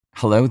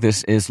Hello,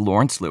 this is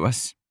Lawrence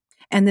Lewis.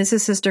 And this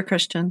is Sister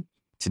Christian.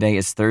 Today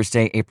is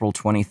Thursday, April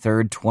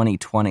 23rd,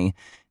 2020.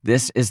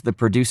 This is the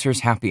Producers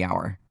Happy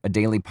Hour, a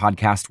daily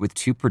podcast with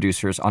two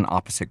producers on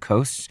opposite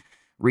coasts,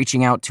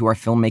 reaching out to our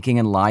filmmaking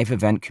and live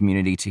event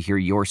community to hear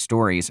your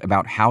stories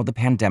about how the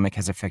pandemic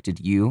has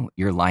affected you,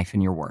 your life,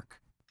 and your work.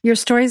 Your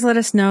stories let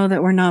us know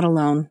that we're not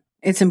alone.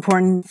 It's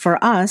important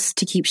for us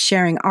to keep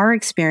sharing our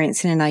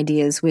experience and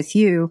ideas with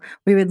you.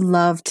 We would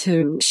love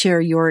to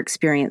share your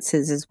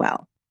experiences as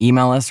well.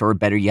 Email us, or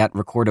better yet,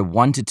 record a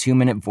 1 to 2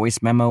 minute voice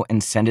memo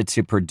and send it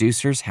to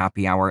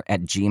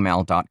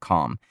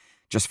producershappyhour@gmail.com.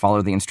 Just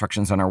follow the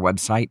instructions on our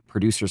website,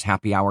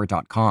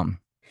 producershappyhour.com.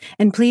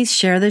 And please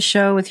share the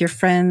show with your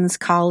friends,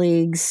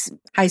 colleagues,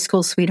 high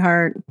school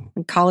sweetheart,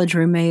 college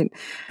roommate.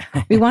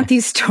 We want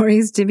these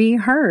stories to be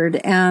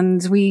heard,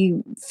 and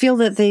we feel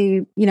that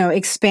they,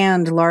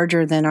 expand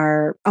larger than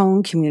our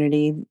own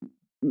community.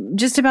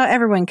 Just about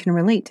everyone can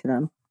relate to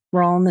them.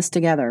 We're all in this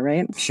together,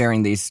 right?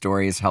 Sharing these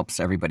stories helps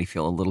everybody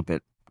feel a little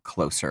bit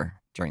closer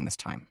during this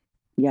time.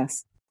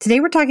 Yes. Today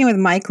we're talking with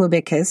Mike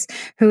Lubickas,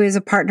 who is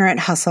a partner at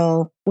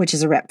Hustle, which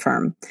is a rep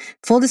firm.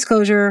 Full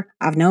disclosure,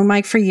 I've known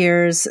Mike for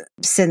years,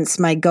 since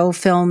my Go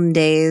Film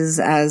days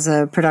as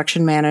a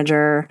production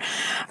manager.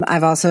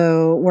 I've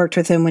also worked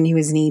with him when he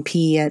was an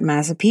EP at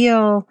Mass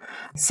Appeal.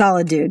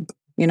 Solid dude.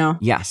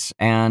 Yes,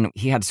 and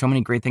he had so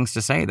many great things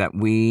to say that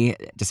we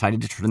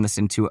decided to turn this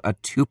into a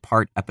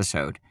 2-part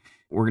episode.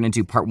 We're going to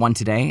do part 1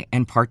 today,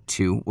 and part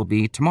 2 will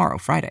be tomorrow,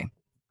 Friday.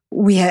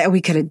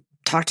 We could have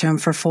talked to him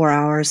for 4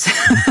 hours.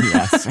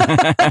 Yes.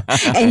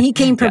 And he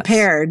came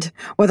prepared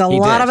with a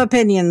lot of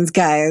opinions,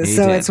 guys.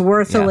 It's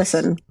worth a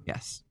listen.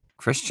 Yes.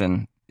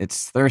 Christian,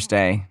 it's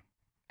Thursday,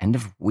 end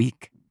of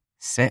week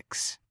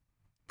 6,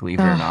 believe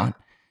it or not.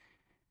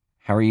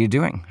 How are you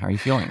doing? How are you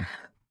feeling?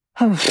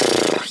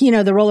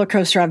 The roller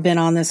coaster I've been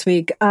on this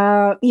week.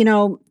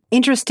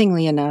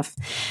 Interestingly enough,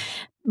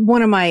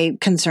 one of my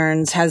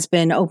concerns has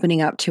been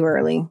opening up too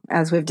early,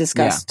 as we've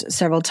discussed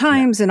several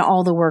times, and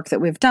all the work that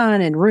we've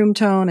done and room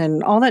tone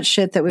and all that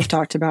shit that we've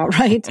talked about,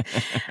 right?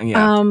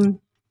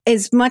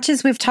 As much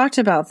as we've talked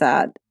about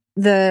that,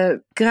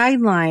 the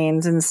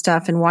guidelines and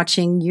stuff, and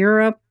watching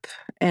Europe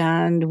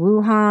and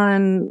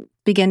Wuhan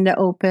begin to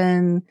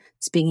open,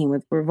 speaking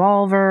with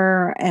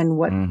Revolver and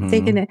what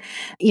they can,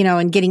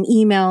 and getting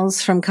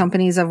emails from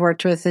companies I've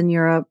worked with in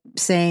Europe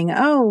saying,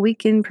 oh, we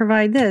can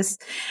provide this.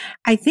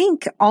 I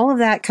think all of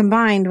that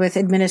combined with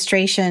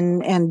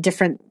administration and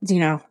different,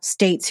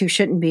 states who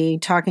shouldn't be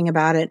talking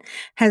about it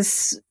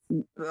has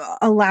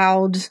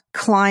allowed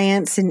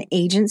clients and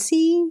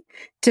agency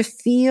to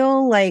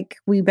feel like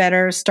we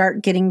better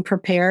start getting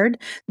prepared.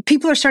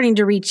 People are starting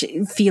to reach,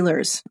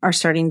 feelers are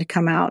starting to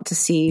come out to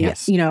see,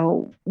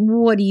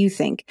 what do you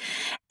think?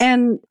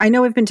 And I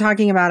know we've been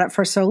talking about it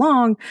for so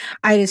long.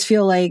 I just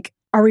feel like,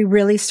 are we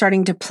really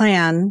starting to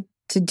plan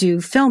to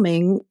do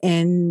filming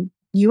in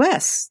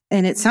US?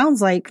 And it sounds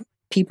like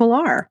people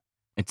are.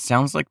 It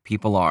sounds like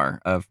people are.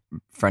 A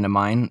friend of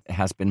mine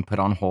has been put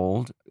on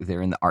hold.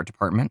 They're in the art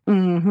department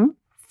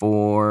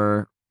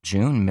for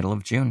June, middle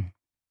of June.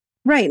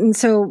 Right. And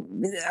so,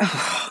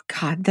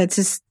 that's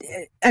just,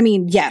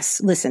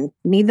 yes, listen,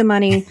 need the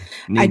money.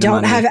 I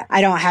don't have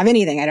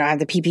anything. I don't have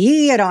the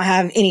PPE. I don't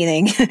have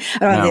anything. I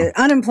don't have the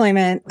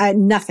unemployment,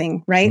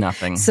 nothing. Right.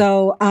 Nothing.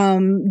 So,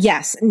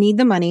 yes, need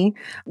the money.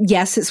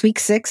 Yes, it's week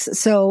 6.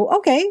 So,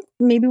 okay,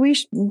 maybe we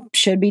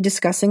should be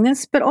discussing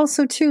this, but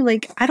also too,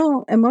 I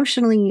don't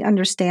emotionally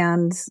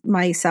understand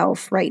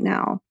myself right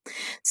now.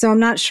 So I'm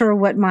not sure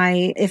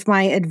if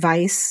my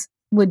advice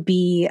would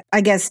be, I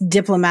guess,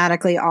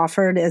 diplomatically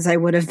offered as I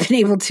would have been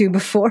able to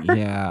before.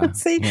 Yeah.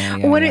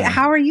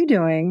 How are you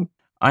doing?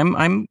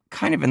 I'm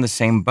kind of in the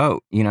same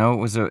boat. It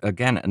was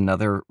again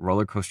another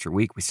roller coaster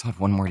week. We still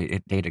have one more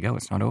day to go.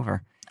 It's not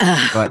over.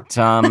 But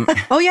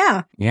oh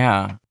yeah.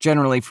 Yeah.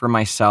 Generally for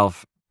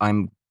myself,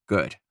 I'm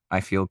good. I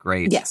feel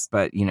great. Yes.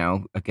 But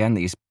again,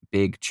 these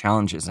big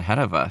challenges ahead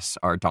of us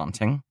are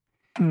daunting.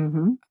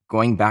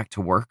 Going back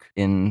to work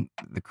in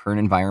the current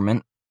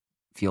environment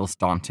feels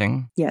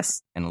daunting.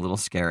 Yes. And a little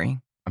scary.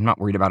 I'm not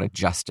worried about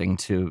adjusting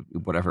to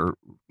whatever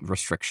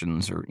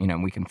restrictions or,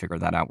 we can figure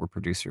that out. We're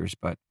producers,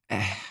 but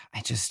I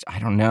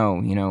don't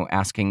know,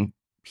 asking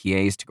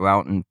PAs to go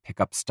out and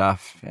pick up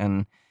stuff.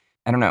 And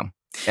I don't know.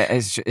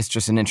 It's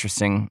just an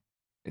interesting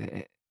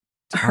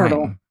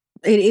hurdle.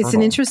 It's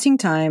an interesting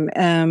time.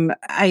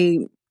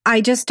 I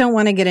just don't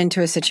want to get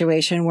into a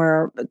situation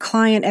where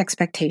client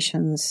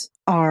expectations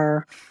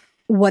are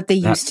what they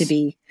used to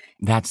be.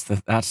 That's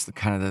the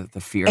kind of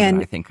the fear that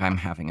I think I'm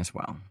having as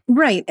well.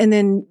 Right. And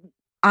then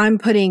I'm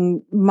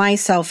putting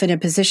myself in a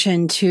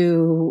position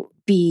to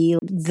be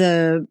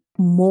the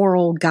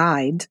moral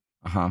guide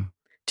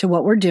to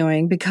what we're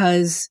doing,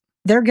 because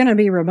they're going to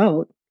be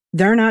remote.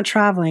 They're not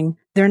traveling.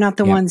 They're not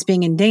the ones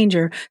being in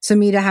danger. So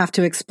me to have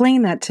to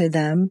explain that to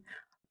them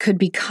could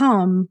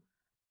become,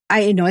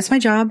 I know it's my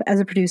job as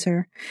a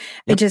producer.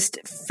 It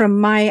just, from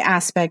my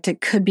aspect,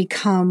 it could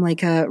become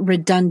like a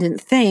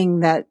redundant thing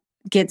that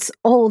gets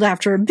old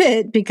after a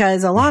bit,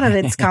 because a lot of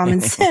it's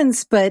common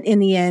sense, but in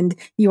the end,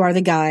 you are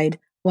the guide.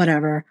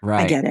 whatever.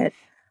 Right. I get it.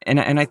 And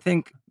I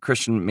think,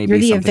 Christian, maybe you're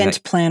the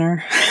event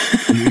planner.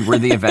 We're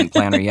the event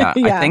planner, yeah.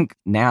 Yeah. I think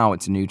now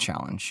it's a new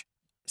challenge,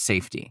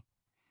 safety.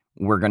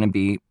 We're going to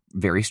be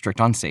very strict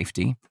on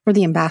safety. We're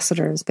the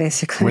ambassadors,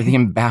 basically. We're the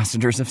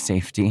ambassadors of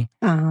safety.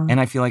 Uh-huh. And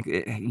I feel like,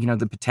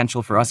 the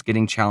potential for us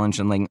getting challenged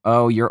and like,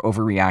 oh, you're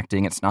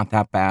overreacting. It's not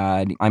that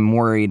bad. I'm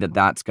worried that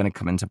that's going to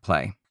come into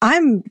play.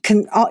 I'm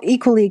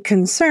equally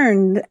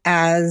concerned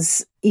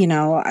as,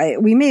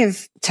 we may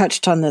have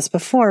touched on this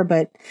before,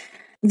 but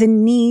the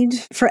need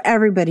for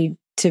everybody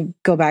to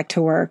go back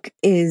to work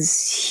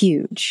is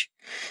huge.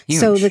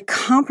 So the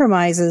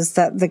compromises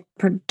that the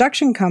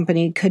production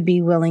company could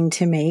be willing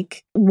to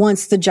make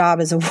once the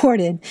job is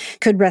awarded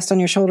could rest on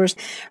your shoulders.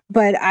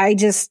 But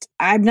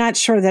I'm not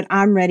sure that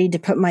I'm ready to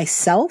put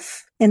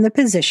myself in the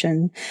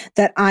position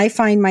that I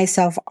find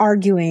myself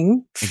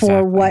arguing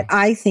for what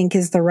I think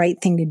is the right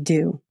thing to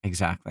do.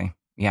 Exactly.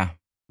 Yeah,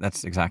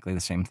 that's exactly the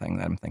same thing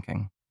that I'm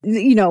thinking.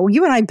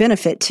 You and I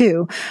benefit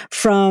too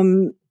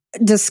from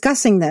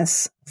discussing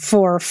this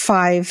for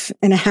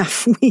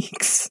 5.5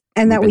 weeks.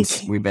 And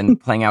we've been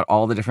playing out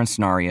all the different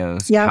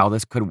scenarios, how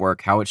this could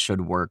work, how it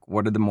should work,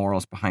 what are the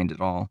morals behind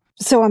it all.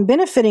 So I'm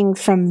benefiting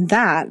from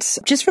that,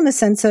 just from the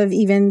sense of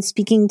even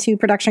speaking to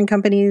production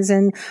companies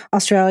in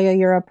Australia,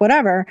 Europe,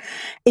 whatever.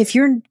 If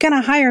you're going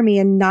to hire me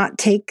and not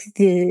take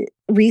the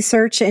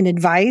research and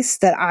advice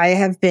that I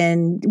have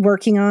been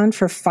working on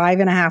for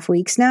 5.5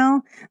 weeks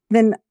now,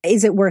 then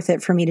is it worth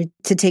it for me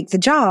to take the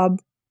job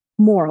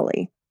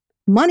morally?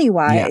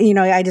 Money-wise,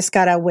 I just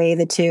got to weigh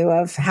the two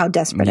of how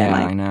desperate am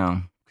I. Yeah, I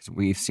know. Because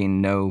we've seen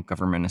no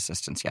government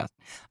assistance yet.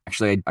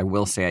 Actually, I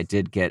will say I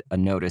did get a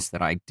notice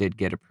that I did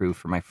get approved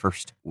for my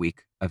first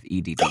week of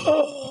EDD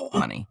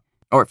money.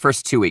 Or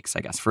first 2 weeks, I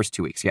guess. First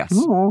 2 weeks, yes.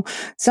 Oh,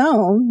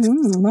 so,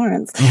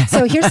 Lawrence.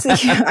 So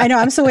I know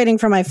I'm still waiting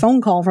for my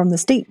phone call from the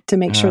state to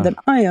make sure that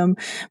I am.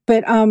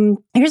 But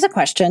here's a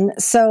question.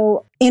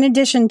 So in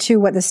addition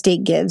to what the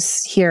state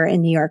gives here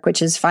in New York,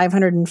 which is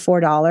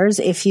 $504,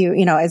 if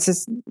it's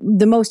just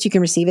the most you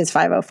can receive is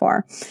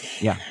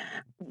 $504. Yeah.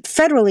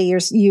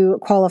 Federally, you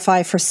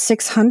qualify for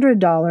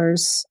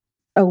 $600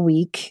 a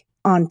week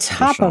on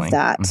top of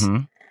that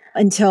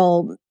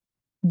until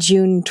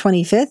June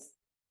 25th.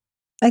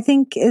 I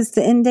think is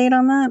the end date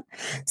on that.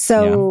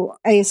 So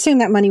I assume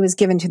that money was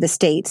given to the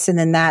states, and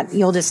then that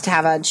you'll just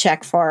have a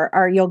check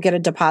or you'll get a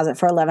deposit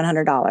for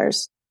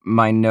 $1,100.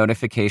 My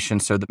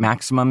notification, so the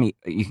maximum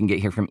you can get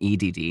here from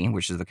EDD,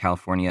 which is the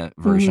California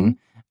version,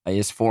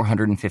 is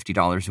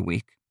 $450 a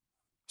week.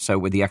 So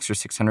with the extra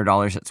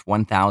 $600, it's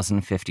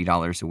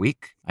 $1,050 a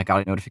week. I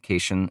got a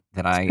notification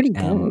that I am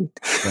going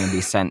to be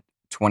sent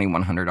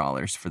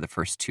 $2,100 for the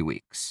first 2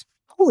 weeks.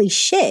 Holy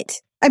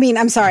shit. I mean,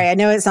 I'm sorry. I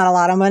know it's not a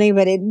lot of money,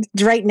 but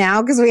right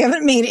now, because we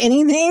haven't made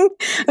anything,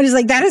 I'm just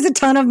like, that is a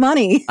ton of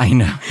money. I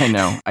know.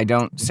 I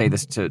don't say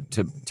this to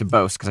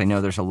boast, because I know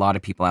there's a lot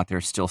of people out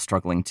there still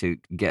struggling to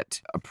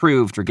get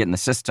approved or get in the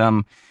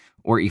system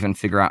or even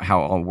figure out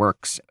how it all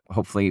works.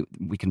 Hopefully,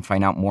 we can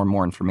find out more and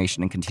more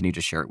information and continue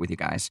to share it with you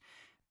guys.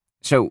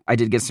 So I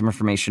did get some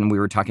information. We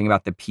were talking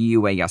about the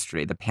PUA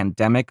yesterday, the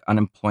Pandemic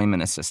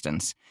Unemployment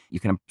Assistance.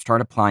 You can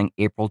start applying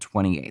April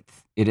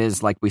 28th. It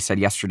is, like we said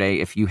yesterday,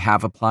 if you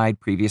have applied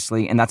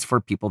previously, and that's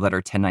for people that are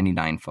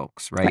 1099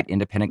 folks, right?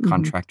 Independent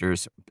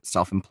contractors,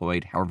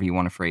 self-employed, however you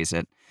want to phrase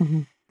it.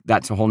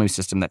 That's a whole new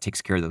system that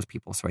takes care of those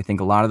people. So I think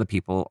a lot of the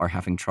people are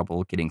having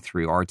trouble getting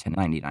through our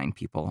 1099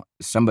 people.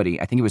 Somebody,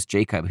 I think it was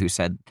Jacob, who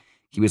said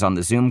he was on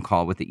the Zoom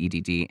call with the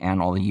EDD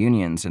and all the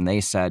unions, and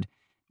they said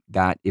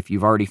that if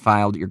you've already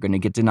filed, you're going to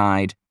get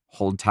denied.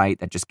 Hold tight.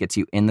 That just gets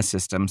you in the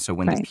system. So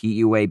when the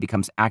PUA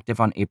becomes active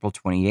on April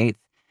 28th,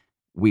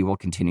 we will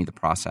continue the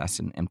process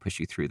and push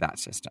you through that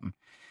system.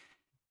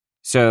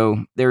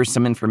 So there's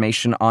some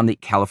information on the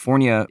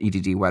California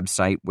EDD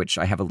website, which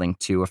I have a link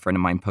to. A friend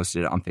of mine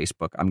posted it on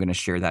Facebook. I'm going to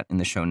share that in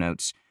the show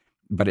notes.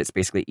 But it's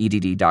basically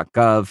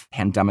edd.gov,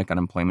 Pandemic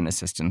Unemployment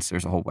Assistance.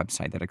 There's a whole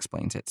website that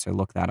explains it. So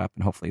look that up,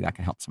 and hopefully that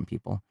can help some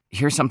people.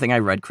 Here's something I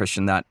read,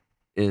 Christian, that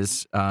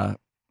is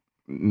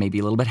maybe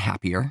a little bit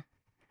happier.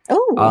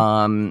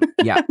 Oh,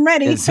 yeah. I'm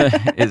ready.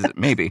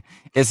 Maybe.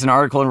 It's an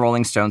article in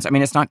Rolling Stones. I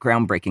mean, it's not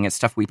groundbreaking. It's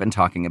stuff we've been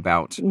talking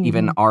about.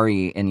 Even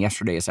Ari in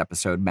yesterday's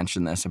episode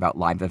mentioned this about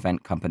live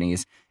event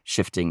companies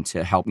shifting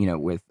to help,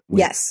 with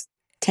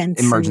tents,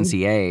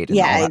 emergency aid and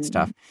all that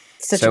stuff.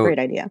 Such a great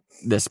idea.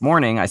 This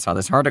morning, I saw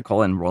this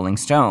article in Rolling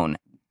Stone.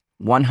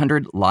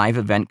 100 live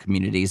event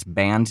communities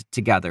band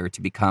together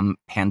to become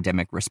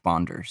pandemic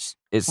responders.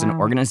 It's an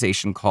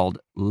organization called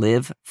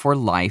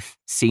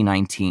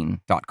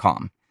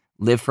liveforlifec19.com.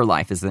 Live for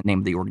Life is the name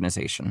of the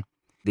organization.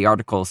 The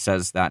article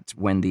says that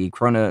when the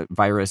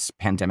coronavirus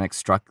pandemic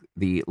struck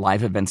the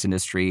live events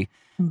industry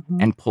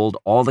and pulled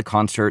all the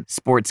concerts,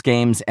 sports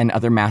games, and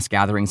other mass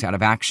gatherings out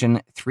of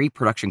action, 3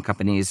 production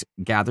companies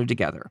gathered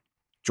together.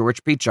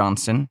 George P.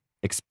 Johnson,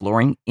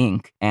 Exploring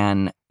Inc.,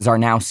 and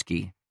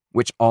Zarnowski,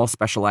 which all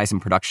specialize in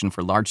production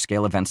for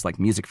large-scale events like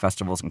music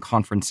festivals and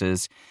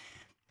conferences.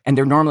 And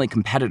they're normally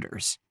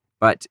competitors,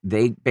 but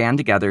they band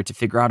together to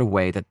figure out a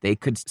way that they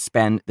could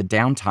spend the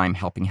downtime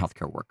helping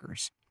healthcare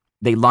workers.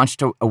 They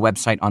launched a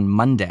website on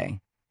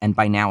Monday, and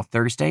by now,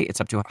 Thursday,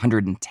 it's up to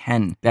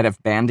 110 that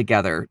have band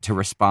together to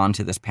respond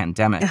to this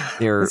pandemic.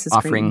 They're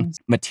offering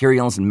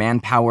materials and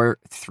manpower,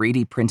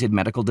 3D printed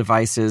medical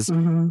devices,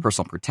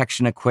 personal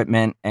protection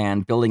equipment,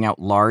 and building out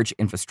large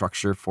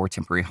infrastructure for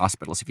temporary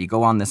hospitals. If you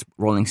go on this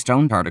Rolling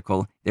Stone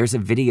article, there's a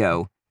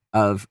video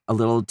of a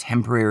little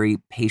temporary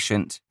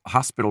patient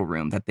hospital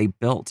room that they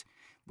built,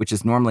 which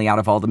is normally out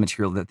of all the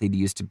material that they'd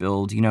use to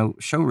build,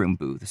 showroom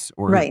booths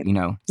or,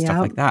 stuff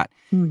like that.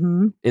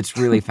 It's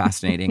really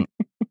fascinating.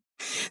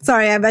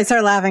 Sorry, I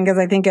started laughing because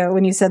I think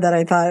when you said that,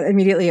 I thought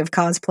immediately of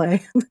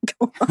cosplay,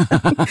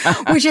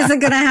 which isn't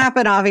going to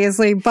happen,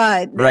 obviously.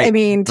 But I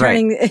mean,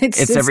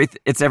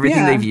 it's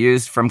everything they've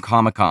used from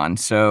Comic-Con.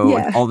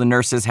 So all the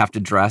nurses have to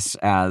dress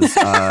as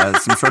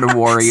some sort of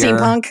warrior,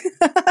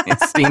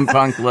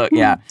 steampunk look,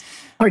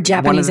 or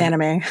Japanese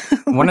anime.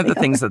 One of the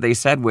things that they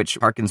said, which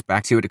harkens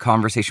back to a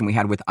conversation we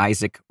had with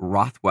Isaac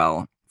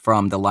Rothwell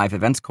from the Live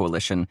Events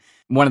Coalition,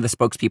 one of the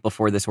spokespeople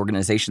for this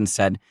organization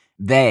said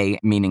they,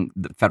 meaning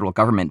the federal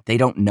government, they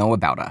don't know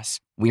about us.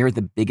 We are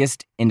the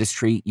biggest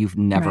industry you've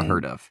never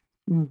heard of.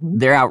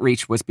 Their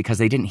outreach was because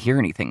they didn't hear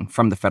anything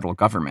from the federal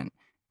government.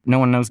 No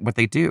one knows what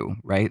they do,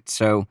 right?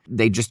 So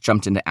they just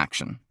jumped into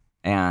action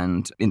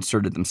and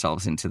inserted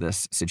themselves into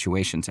this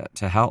situation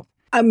to help.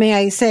 May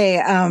I say,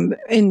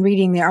 in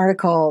reading the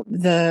article,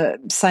 the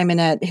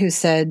Simonette who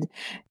said,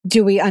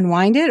 do we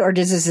unwind it or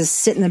does this just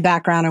sit in the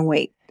background and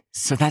wait?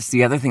 So that's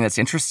the other thing that's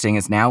interesting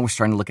is now we're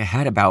starting to look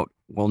ahead about,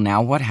 well,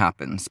 now what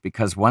happens?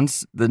 Because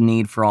once the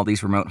need for all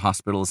these remote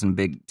hospitals and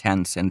big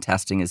tents and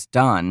testing is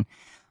done,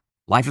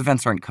 live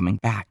events aren't coming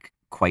back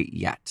quite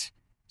yet.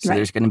 So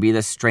there's going to be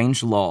this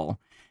strange lull,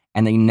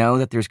 and they know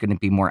that there's going to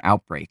be more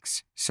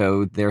outbreaks.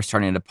 So they're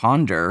starting to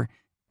ponder,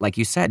 like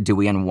you said, do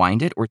we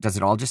unwind it or does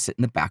it all just sit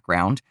in the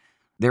background?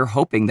 They're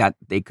hoping that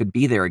they could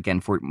be there again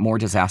for more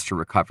disaster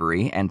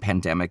recovery and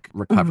pandemic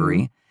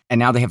recovery. And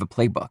now they have a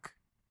playbook.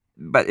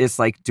 But it's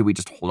like, do we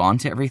just hold on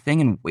to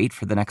everything and wait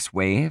for the next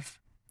wave?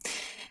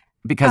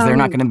 Because they're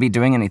not going to be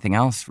doing anything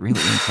else really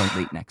until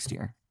late next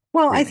year.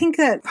 Well, really. I think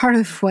that part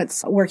of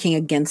what's working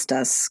against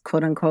us,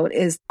 quote unquote,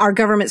 is our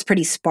government's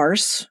pretty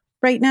sparse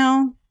right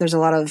now. There's a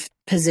lot of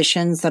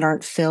positions that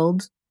aren't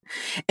filled.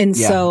 And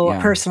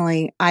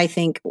personally, I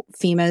think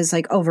FEMA is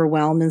like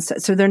overwhelmed. And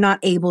so they're not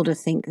able to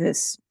think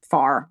this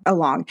far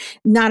along.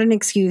 Not an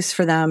excuse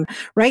for them.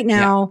 Right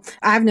now,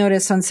 I've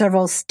noticed on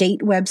several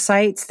state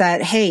websites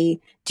that, hey,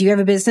 do you have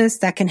a business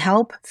that can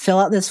help? Fill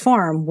out this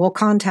form. We'll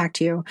contact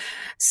you.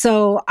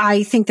 So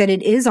I think that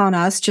it is on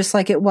us, just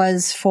like it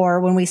was for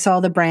when we saw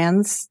the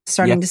brands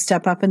starting to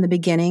step up in the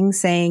beginning,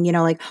 saying,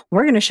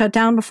 we're going to shut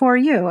down before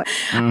you.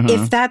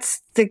 If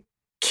that's the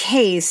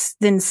case,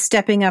 then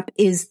stepping up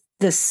is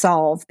the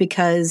solve,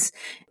 because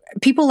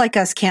people like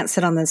us can't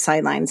sit on the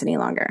sidelines any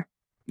longer.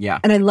 Yeah.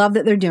 And I love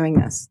that they're doing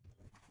this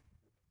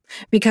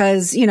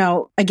because,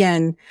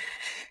 again,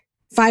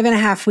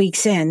 5.5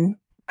 weeks in,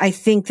 I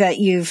think that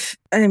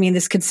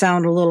this could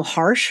sound a little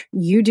harsh.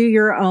 You do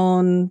your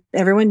own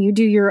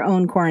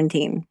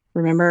quarantine.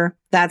 Remember,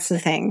 that's the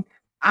thing.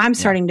 I'm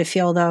starting to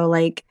feel though,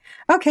 like,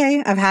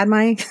 okay, I've had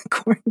my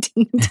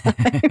quarantine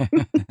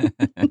time.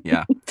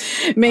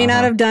 May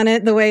not have done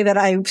it the way that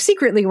I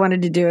secretly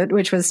wanted to do it,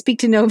 which was speak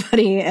to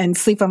nobody and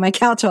sleep on my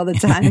couch all the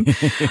time.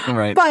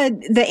 Right. But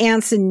the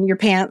ants in your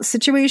pants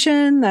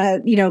situation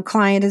that,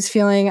 client is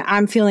feeling,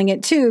 I'm feeling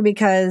it too,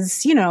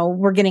 because,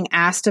 we're getting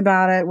asked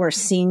about it. We're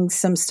seeing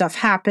some stuff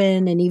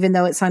happen. And even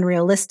though it's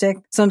unrealistic,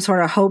 some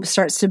sort of hope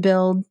starts to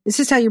build. It's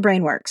just how your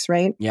brain works,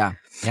 right? Yeah.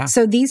 Yeah.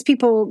 So these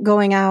people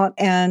going out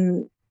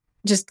and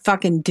just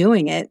fucking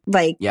doing it,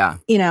 like,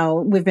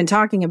 we've been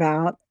talking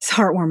about, it's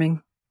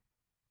heartwarming.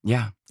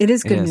 Yeah. It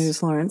is good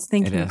news, Lawrence.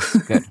 Thank you. It is.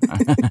 Good.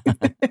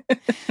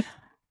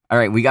 All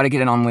right. We got to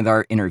get on with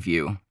our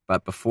interview.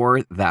 But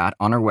before that,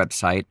 on our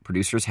website,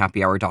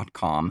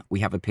 producershappyhour.com,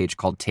 we have a page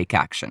called Take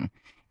Action.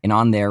 And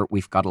on there,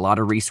 we've got a lot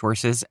of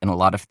resources and a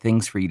lot of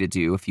things for you to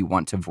do if you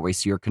want to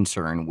voice your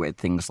concern with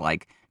things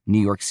like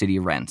New York City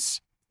rents,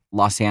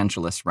 Los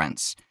Angeles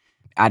rents,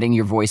 adding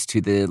your voice to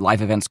the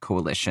Live Events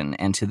Coalition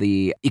and to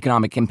the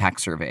Economic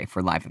Impact Survey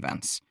for live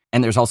events.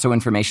 And there's also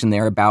information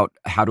there about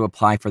how to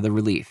apply for the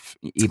relief.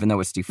 Even though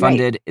it's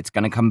defunded, it's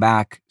going to come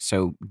back.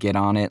 So get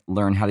on it,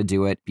 learn how to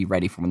do it, be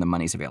ready for when the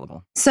money's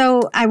available.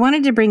 So I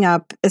wanted to bring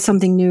up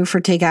something new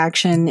for Take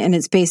Action. And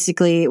it's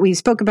basically, we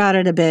spoke about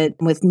it a bit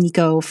with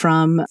Nico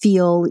from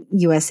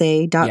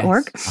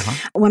feelusa.org.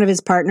 Yes. One of his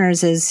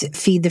partners is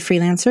Feed the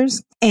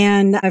Freelancers.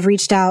 And I've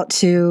reached out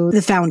to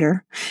the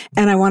founder,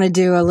 and I want to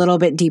do a little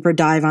bit deeper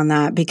dive on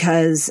that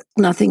because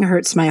nothing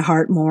hurts my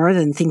heart more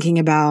than thinking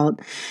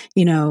about,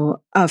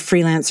 a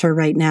freelancer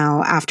right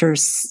now after,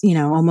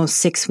 almost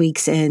 6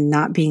 weeks in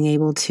not being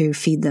able to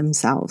feed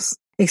themselves.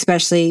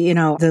 Especially,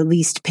 the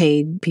least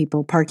paid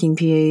people, parking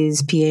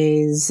PAs,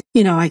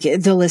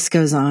 the list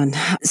goes on.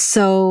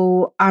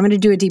 So I'm going to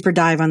do a deeper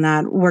dive on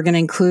that. We're going to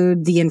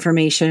include the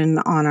information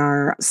on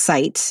our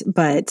site.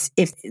 But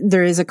if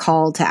there is a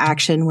call to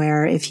action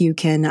where if you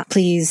can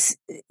please,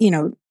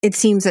 it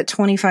seems that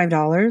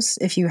 $25,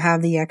 if you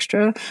have the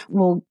extra,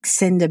 will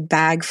send a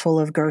bag full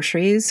of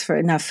groceries for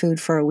enough food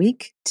for a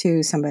week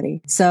to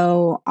somebody.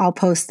 So I'll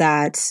post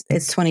that.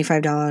 It's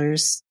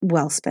 $25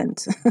 well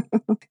spent.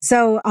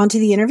 So on to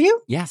the interview?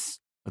 Yes,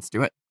 let's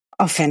do it.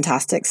 Oh,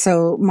 fantastic.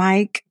 So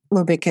Mike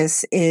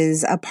Lobickas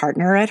is a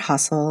partner at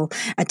Hustle,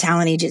 a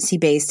talent agency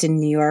based in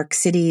New York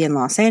City and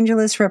Los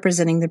Angeles,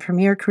 representing the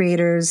premier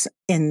creators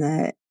in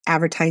the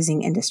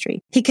advertising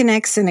industry. He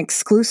connects an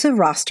exclusive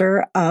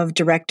roster of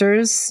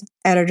directors,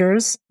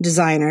 editors,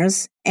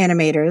 designers,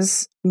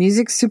 animators,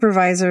 music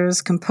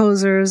supervisors,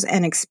 composers,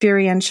 and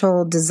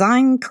experiential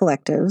design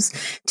collectives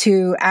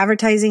to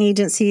advertising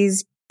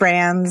agencies,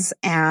 brands,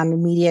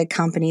 and media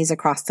companies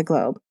across the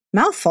globe.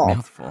 Mouthful.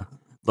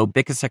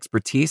 Lobickas'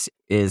 expertise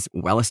is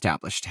well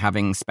established,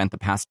 having spent the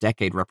past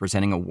decade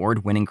representing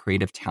award-winning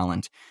creative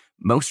talent,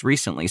 most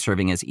recently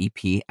serving as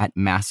EP at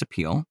Mass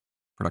Appeal,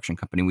 production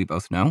company we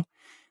both know.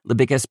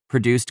 Lobickas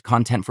produced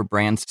content for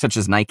brands such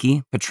as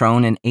Nike,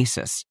 Patron, and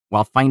Asus,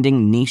 while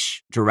finding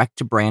niche,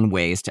 direct-to-brand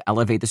ways to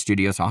elevate the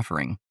studio's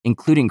offering,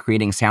 including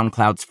creating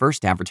SoundCloud's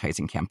first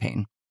advertising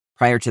campaign.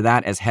 Prior to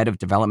that, as head of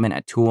development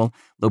at Tool,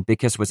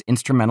 Lobickas was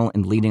instrumental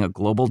in leading a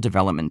global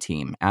development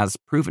team, as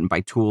proven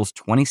by Tool's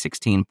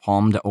 2016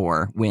 Palme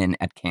d'Or win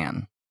at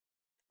Cannes.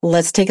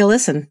 Let's take a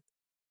listen.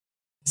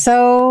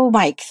 So,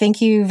 Mike, thank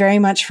you very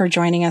much for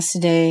joining us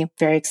today.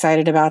 Very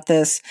excited about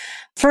this.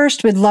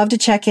 First, we'd love to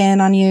check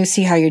in on you,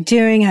 see how you're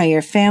doing, how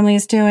your family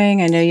is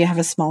doing. I know you have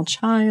a small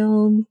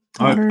child.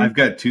 I've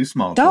got two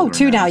small children. Oh,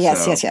 two now.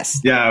 Yes.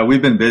 Yeah,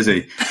 we've been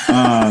busy.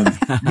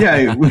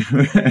 Yeah, we're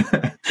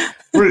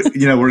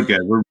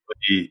good. We're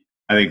really,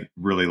 I think,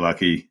 really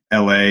lucky.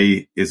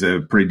 LA is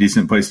a pretty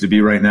decent place to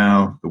be right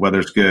now. The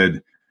weather's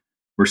good.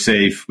 We're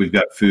safe. We've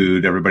got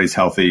food. Everybody's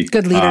healthy.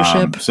 Good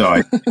leadership.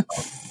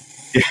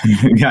 We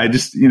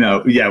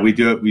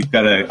do it. We've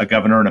got a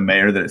governor and a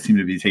mayor that seem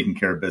to be taking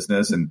care of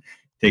business and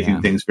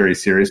taking things very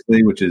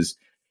seriously, which is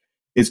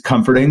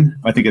comforting.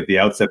 I think at the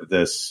outset of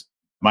this,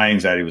 my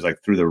anxiety was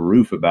like through the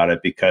roof about it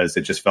because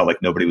it just felt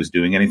like nobody was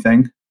doing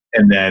anything.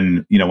 And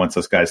then, once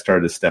those guys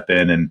started to step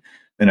in and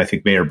I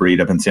think Mayor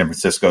Breed up in San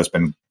Francisco has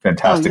been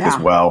fantastic as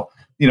well.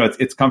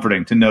 It's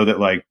comforting to know that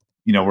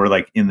we're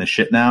like in the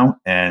shit now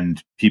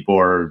and people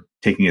are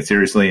taking it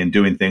seriously and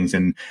doing things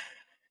and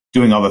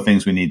doing all the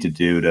things we need to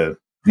do to,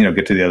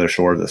 get to the other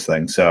shore of this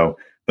thing. So,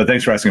 but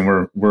thanks for asking.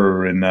 We're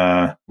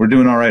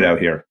doing all right out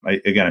here. I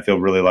feel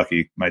really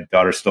lucky. My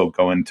daughter's still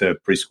going to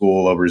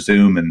preschool over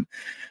Zoom and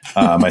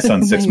my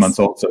son's 6 months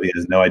old, so he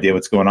has no idea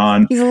what's going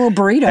on. He's a little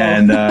burrito.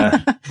 And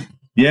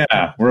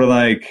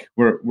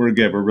we're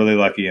good. We're really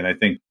lucky. And I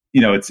think,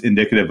 it's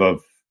indicative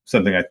of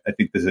something. I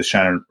think this is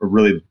shining a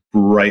really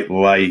bright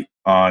light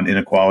on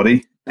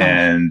inequality.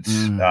 And,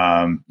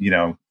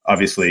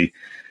 obviously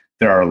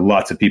there are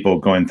lots of people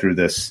going through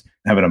this,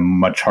 having a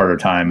much harder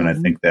time. And I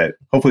think that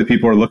hopefully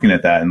people are looking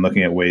at that and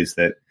looking at ways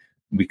that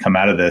we come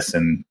out of this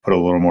and put a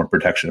little more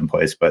protection in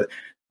place. But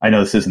I know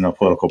this isn't a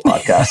political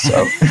podcast,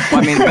 so.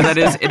 But that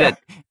is it.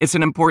 It's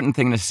an important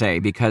thing to say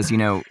because,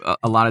 a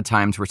lot of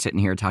times we're sitting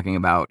here talking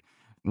about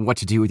what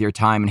to do with your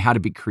time and how to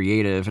be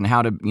creative and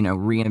how to,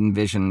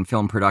 re-envision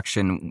film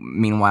production.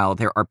 Meanwhile,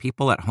 there are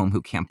people at home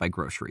who can't buy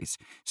groceries.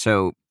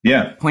 So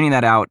pointing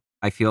that out,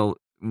 I feel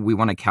we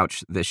want to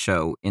couch this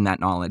show in that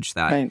knowledge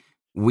that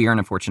we are in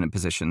a fortunate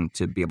position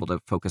to be able to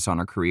focus on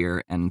our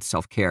career and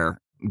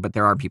self-care, but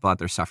there are people out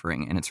there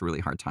suffering and it's a really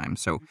hard time.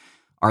 So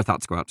our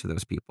thoughts go out to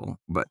those people.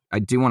 But I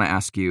do want to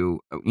ask you,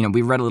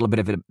 we read a little bit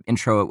of an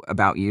intro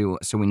about you,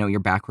 so we know your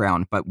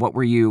background, but what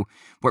were you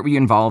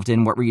involved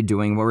in? What were you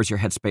doing? What was your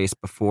headspace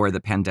before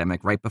the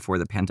pandemic, right before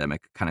the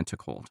pandemic kind of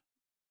took hold?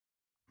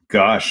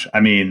 Gosh,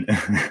 I mean,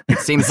 it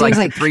seems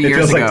like 3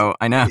 years ago.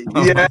 I know.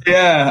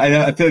 Yeah. I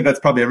know. I feel like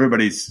that's probably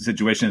everybody's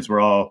situation is we're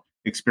all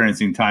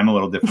experiencing time a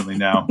little differently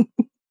now.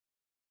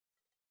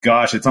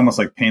 Gosh, it's almost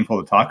like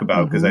painful to talk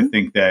about because I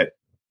think that,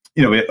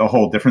 we had a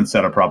whole different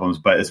set of problems.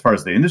 But as far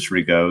as the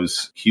industry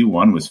goes,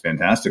 Q1 was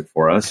fantastic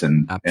for us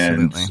and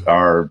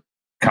our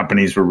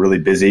companies were really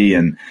busy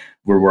and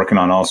we're working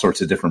on all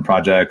sorts of different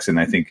projects. And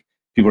I think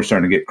people are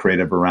starting to get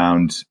creative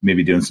around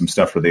maybe doing some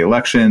stuff for the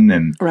election.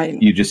 And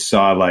you just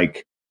saw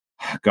I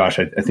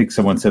think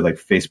someone said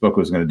Facebook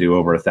was going to do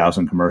over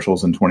 1,000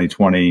 commercials in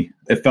 2020.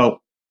 It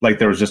felt like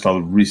there was just a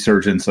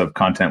resurgence of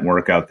content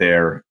work out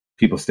there,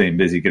 people staying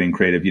busy, getting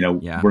creative.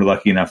 We're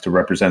lucky enough to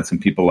represent some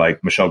people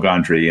like Michel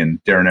Gondry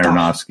and Darren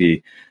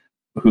Aronofsky,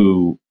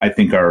 who I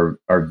think are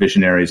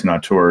visionaries and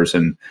auteurs.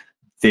 And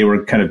they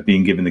were kind of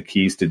being given the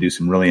keys to do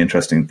some really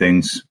interesting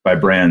things by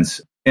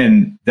brands.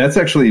 And that's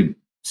actually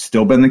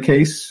still been the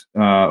case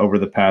over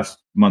the past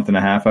month and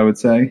a half, I would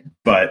say.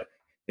 But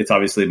it's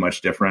obviously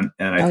much different.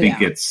 And I think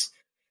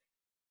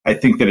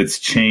that it's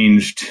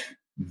changed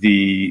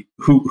the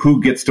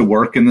who gets to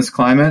work in this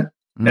climate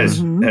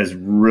has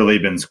really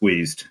been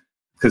squeezed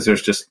because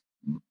there's just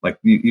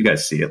you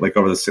guys see it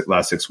over the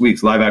last 6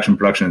 weeks, live action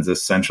production is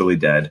essentially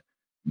dead.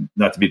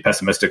 Not to be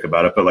pessimistic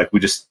about it, but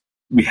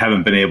we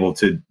haven't been able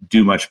to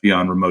do much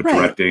beyond remote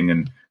directing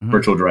and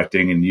virtual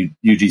directing and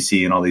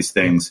UGC and all these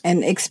things.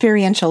 And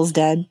experiential's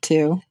dead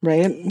too,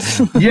 right?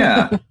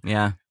 Yeah.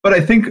 Yeah. But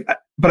I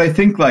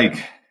think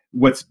like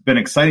what's been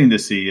exciting to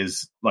see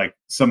is like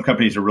some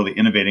companies are really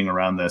innovating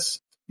around this.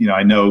 You know,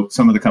 I know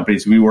some of the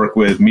companies we work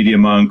with, Media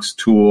Monks,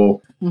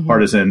 Tool,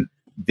 Partisan,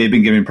 they've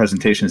been giving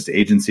presentations to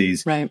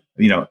agencies. Right.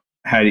 You know,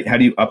 how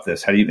do you up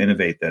this? How do you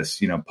innovate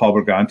this? You know, Paul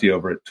Briganti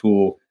over at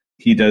Tool,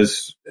 he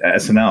does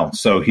SNL.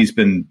 So he's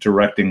been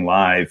directing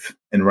live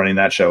and running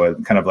that show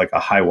kind of like a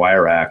high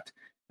wire act.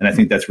 And I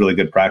think that's really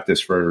good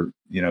practice for,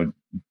 you know,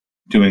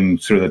 doing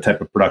sort of the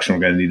type of production we're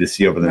going to need to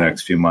see over the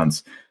next few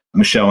months.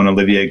 Michelle and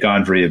Olivier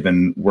Gondry have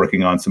been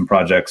working on some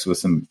projects with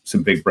some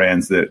big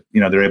brands that, you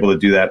know, they're able to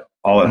do that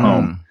all at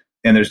home.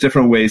 And there's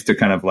different ways to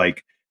kind of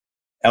like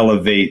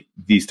elevate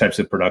these types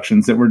of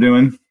productions that we're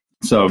doing.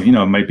 So, you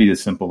know, it might be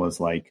as simple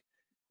as like,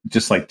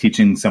 just like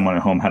teaching someone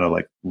at home how to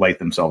like light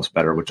themselves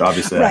better, which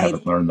obviously I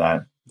haven't learned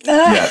that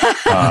yet.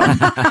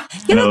 I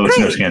know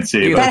listeners can't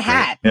see. That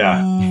hat.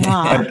 Yeah.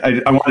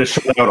 I wanted to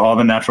show out all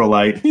the natural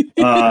light.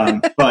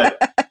 But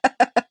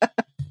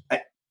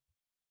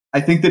I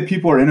think that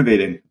people are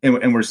innovating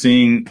and we're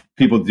seeing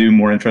people do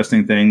more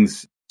interesting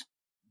things.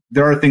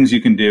 There are things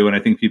you can do, and I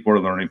think people are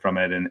learning from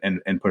it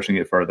and pushing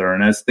it further.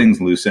 And as things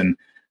loosen,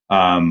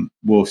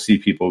 we'll see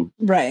people,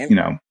 you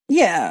know,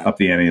 up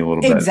the ante a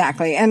little bit.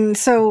 Exactly. And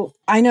so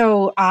I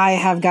know I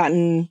have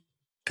gotten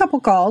a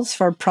couple calls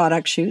for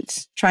product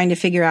shoots, trying to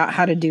figure out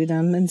how to do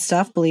them and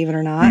stuff, believe it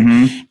or not.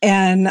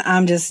 And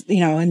I'm just,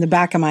 you know, in the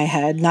back of my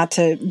head, not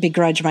to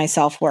begrudge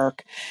myself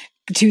work,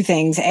 two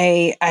things.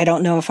 A, I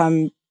don't know if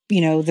I'm,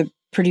 you know, the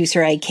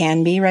producer I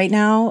can be right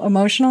now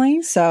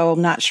emotionally. So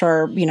I'm not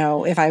sure, you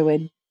know, if I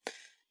would,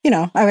 you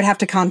know, I would have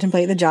to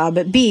contemplate the job.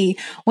 But B,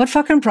 what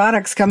fucking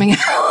product's coming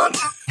out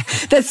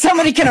that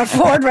somebody can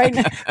afford right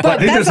now? But I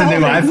think there's a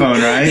new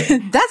iPhone,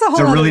 right? That's a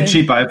whole. It's a really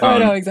cheap iPhone. Oh,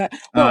 no, exactly.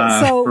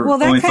 Well, for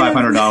that only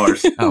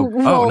 $500.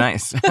 Oh,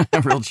 nice,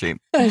 real cheap.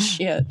 Oh,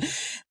 shit.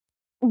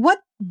 What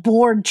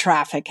board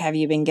traffic have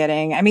you been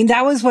getting? I mean,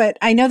 that was what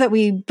I know that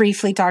we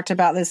briefly talked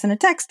about this in a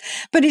text,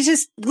 but it's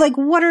just like,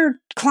 what are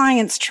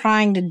clients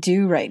trying to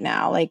do right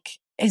now? Like,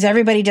 is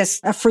everybody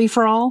just a free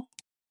for all?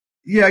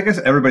 Yeah, I guess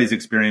everybody's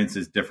experience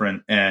is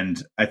different.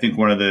 And I think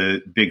one of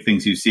the big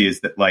things you see is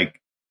that like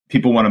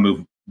people want to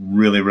move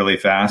really, really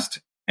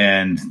fast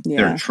and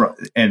they're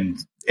and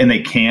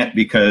they can't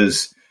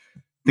because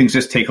things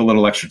just take a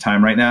little extra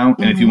time right now.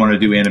 And if you want to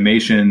do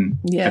animation,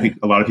 I think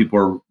a lot of people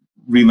are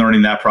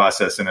relearning that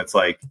process. And it's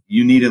like,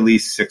 you need at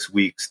least 6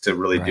 weeks to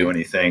really do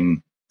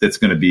anything that's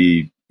going to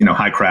be, you know,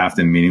 high craft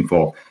and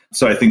meaningful.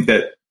 So I think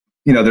that,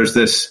 you know, there's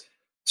this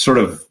sort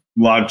of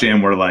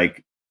logjam where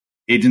like,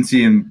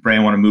 agency and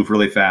brand want to move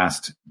really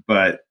fast,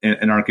 but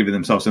and aren't giving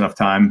themselves enough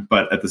time.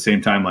 But at the same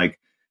time, like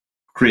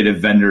creative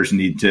vendors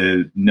need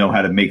to know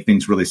how to make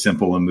things really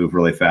simple and move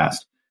really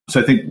fast.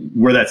 So I think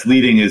where that's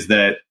leading is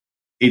that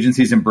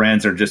agencies and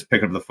brands are just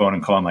picking up the phone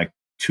and calling like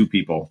 2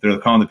 people. They're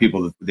calling the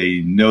people that they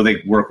know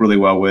they work really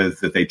well with,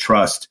 that they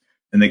trust,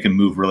 and they can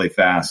move really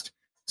fast.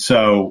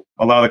 So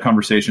a lot of the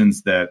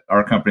conversations that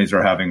our companies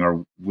are having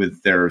are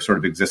with their sort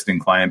of existing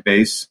client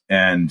base,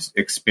 and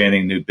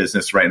expanding new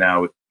business right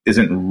now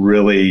isn't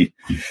really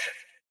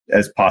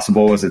as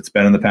possible as it's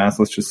been in the past,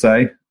 let's just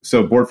say.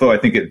 So board flow, I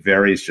think it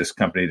varies just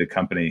company to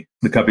company.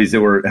 The companies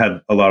that had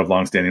a lot of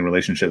longstanding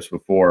relationships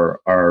before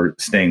are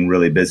staying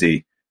really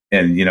busy.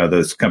 And, you know,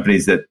 those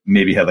companies that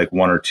maybe had like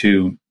 1 or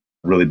 2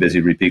 really busy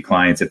repeat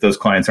clients, if those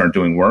clients aren't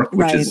doing work,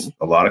 which is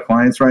a lot of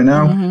clients right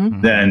now,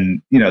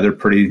 then, you know, they're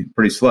pretty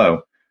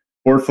slow.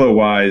 Board flow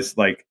wise,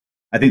 like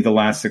I think the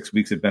last 6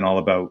 weeks have been all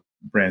about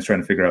brands trying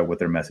to figure out what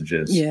their message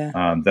is.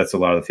 That's a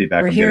lot of the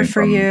feedback I'm getting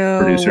from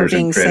producers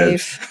and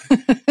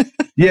creatives.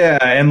 Yeah,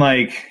 and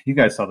like you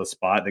guys saw the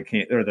spot that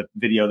came, or the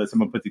video that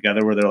someone put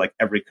together where they're like,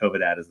 every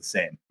COVID ad is the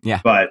same.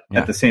 But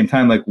at the same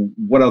time, like,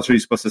 what else are you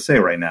supposed to say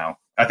right now?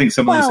 I think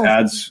some of these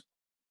ads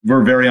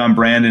were very on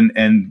brand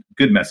and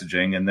good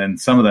messaging, and then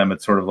some of them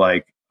it's sort of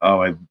like,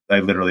 oh, I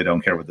literally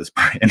don't care what this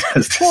brand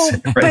has to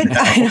say right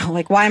now. I know,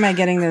 like, why am I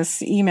getting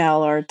this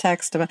email or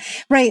text about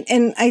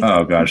And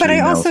I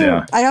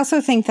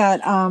also think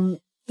that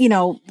you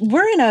know,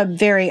 we're in a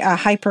very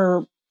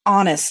hyper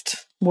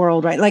honest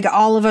world, right? Like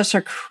all of us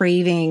are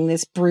craving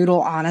this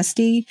brutal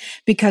honesty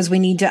because we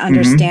need to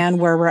understand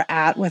where we're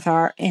at with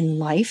in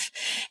life.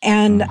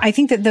 And I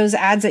think that those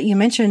ads that you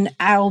mentioned,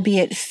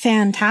 albeit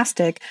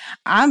fantastic,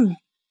 I'm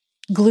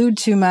glued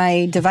to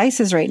my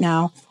devices right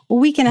now. A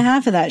week and a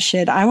half of that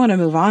shit, I want to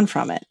move on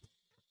from it.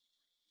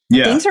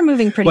 Things are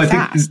moving pretty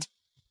fast.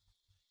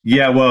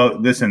 Well,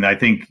 listen, I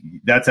think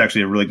that's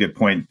actually a really good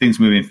point.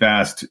 Things moving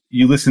fast.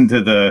 You listen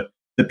to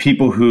the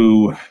people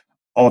who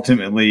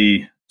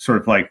ultimately sort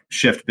of like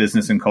shift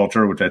business and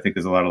culture, which I think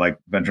is a lot of like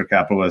venture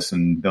capitalists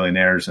and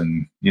billionaires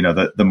and, you know,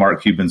 the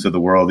Mark Cubans of the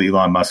world, the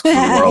Elon Musks of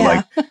the world,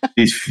 like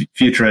these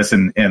futurists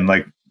and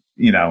like,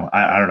 you know,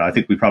 I don't know. I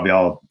think we probably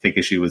all take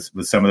issue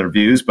with some of their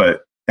views,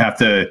 but have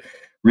to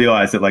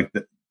realize that like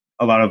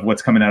a lot of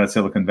what's coming out of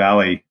Silicon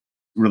Valley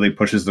really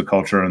pushes the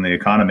culture and the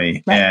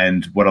economy. Right.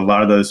 And what a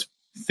lot of those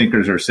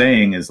thinkers are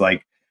saying is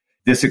like,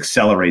 this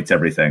accelerates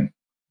everything.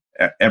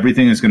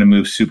 Everything is going to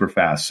move super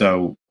fast.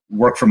 So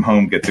work from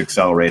home gets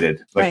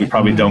accelerated. Like we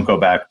probably don't go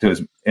back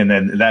to and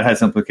then that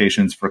has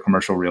implications for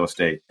commercial real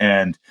estate,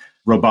 and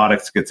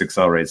robotics gets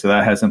accelerated. So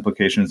that has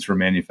implications for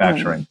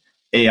manufacturing.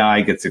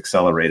 AI gets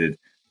accelerated.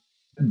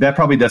 That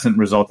probably doesn't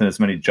result in as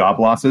many job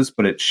losses,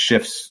 but it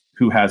shifts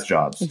who has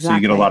jobs. Exactly. So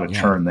you get a lot of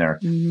churn there.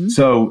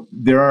 So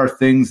there are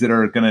things that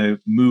are going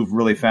to move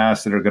really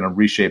fast that are going to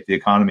reshape the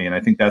economy. And I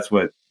think that's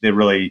what they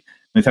really,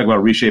 when they talk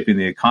about reshaping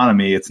the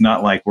economy, it's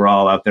not like we're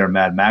all out there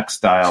Mad Max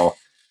style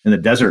in the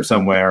desert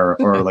somewhere,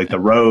 or like the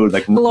road,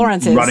 like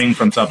running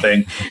from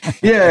something.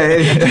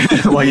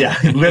 Well, yeah,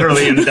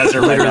 literally in the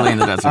desert. Literally in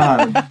the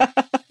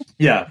desert.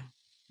 Yeah.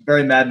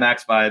 Very Mad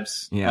Max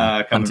vibes.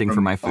 Yeah. Hunting for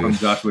my food. From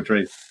Joshua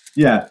Tree.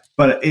 Yeah.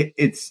 But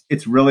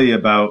it's really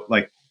about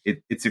like,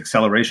 it's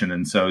acceleration.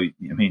 And so, I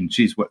mean,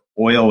 geez, what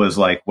oil is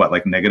like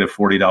negative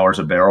 $40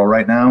 a barrel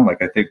right now.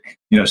 Like, I think,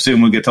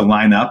 soon we'll get to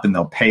line up and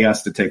they'll pay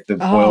us to take the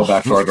oil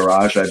back to our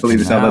garage. I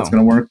believe is how that's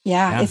going to work.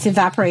 Yeah, it's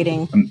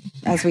evaporating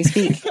as we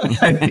speak.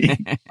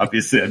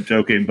 Obviously, I'm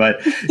joking, but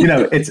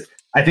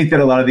I think that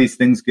a lot of these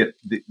things get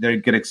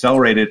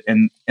accelerated,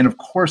 and of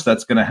course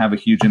that's going to have a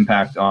huge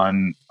impact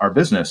on our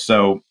business.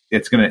 So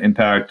it's going to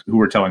impact who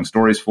we're telling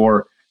stories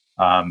for,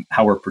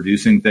 how we're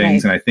producing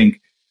things, and I think.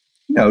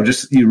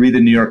 Just you read the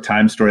New York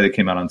Times story that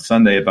came out on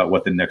Sunday about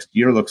what the next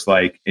year looks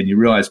like, and you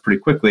realize pretty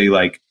quickly,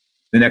 like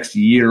the next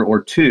year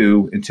or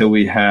two until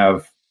we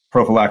have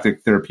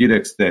prophylactic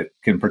therapeutics that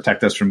can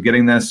protect us from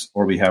getting this,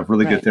 or we have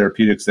really good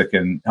therapeutics that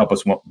can help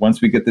us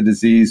once we get the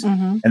disease.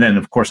 And then,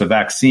 of course, a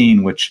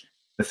vaccine, which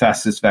the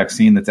fastest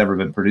vaccine that's ever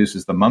been produced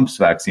is the mumps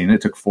vaccine.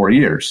 It took 4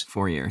 years.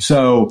 4 years.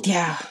 So, we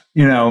have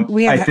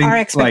I think, our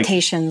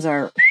expectations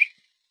are...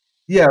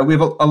 Yeah, we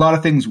have a lot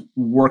of things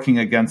working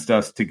against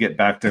us to get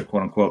back to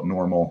quote unquote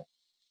normal.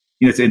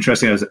 It's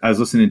interesting. I was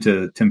listening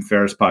to Tim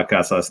Ferriss'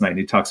 podcast last night, and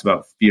he talks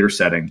about fear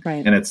setting.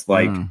 And it's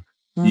like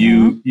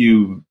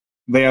you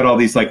lay out all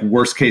these like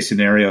worst case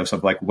scenarios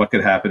of like what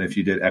could happen if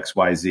you did X,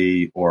 Y,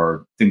 Z,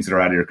 or things that are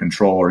out of your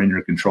control or in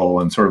your control,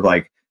 and sort of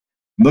like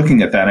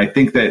looking at that. And I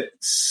think that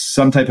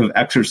some type of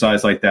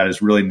exercise like that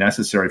is really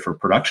necessary for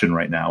production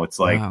right now. It's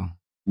like,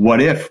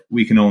 what if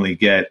we can only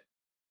get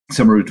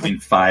somewhere between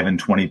 5 and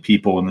 20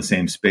 people in the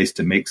same space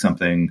to make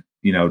something,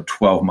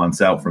 12 months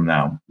out from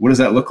now? What does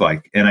that look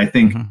like? And I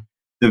think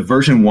the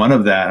version 1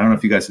 of that, I don't know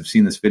if you guys have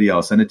seen this video,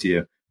 I'll send it to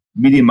you.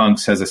 Media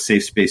Monks has a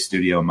safe space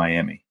studio in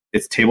Miami.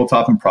 It's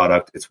tabletop and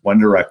product. It's one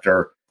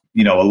director.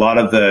 A lot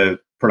of the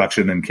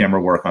production and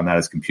camera work on that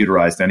is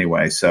computerized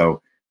anyway.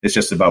 So it's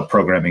just about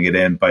programming it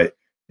in, but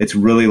it's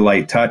really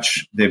light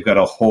touch. They've got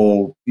a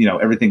whole,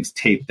 everything's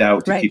taped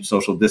out to keep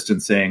social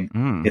distancing.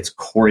 It's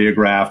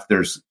choreographed.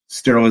 There's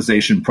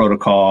sterilization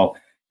protocol,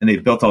 and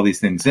they've built all these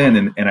things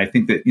in. And I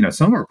think that,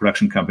 some of our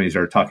production companies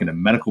are talking to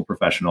medical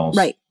professionals.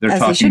 They're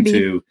talking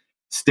to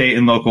state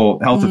and local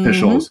health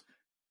officials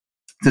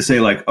to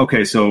say like,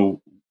 okay,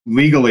 so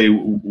legally,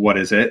 what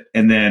is it?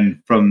 And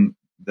then from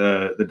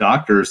the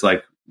doctors,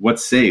 like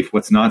what's safe,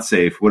 what's not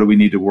safe? What do we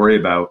need to worry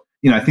about?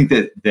 I think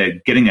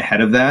that getting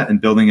ahead of that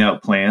and building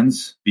out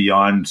plans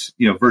beyond,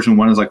 version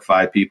 1 is like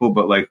 5 people,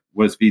 but like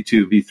what does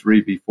V2,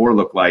 V3, V4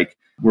 look like,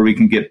 where we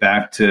can get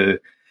back to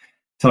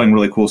telling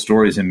really cool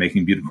stories and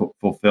making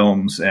beautiful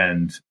films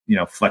and,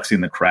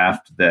 flexing the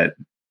craft that,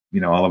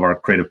 all of our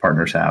creative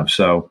partners have.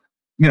 So,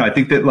 I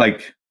think that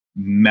like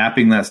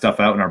mapping that stuff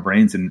out in our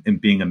brains and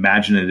being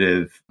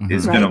imaginative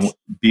is going to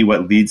be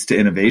what leads to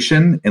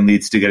innovation and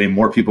leads to getting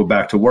more people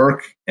back to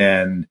work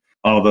and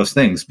all of those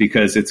things,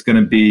 because it's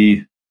going to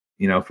be,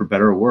 for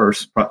better or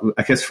worse,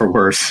 I guess for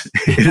worse,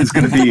 it is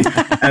going to be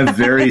a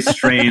very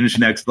strange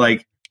next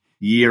like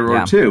year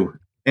or two.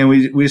 And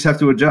we just have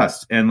to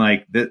adjust. And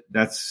like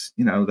that's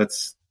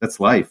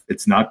life.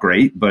 It's not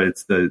great, but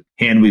it's the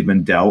hand we've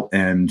been dealt,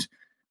 and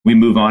we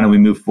move on and we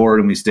move forward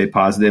and we stay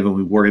positive and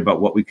we worry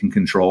about what we can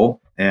control.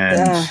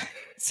 And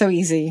so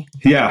easy.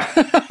 Yeah.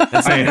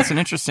 That's an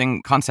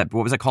interesting concept.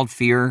 What was it called?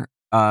 Fear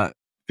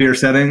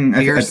setting,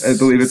 I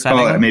believe it's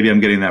called. Maybe I'm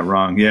getting that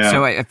wrong. Yeah.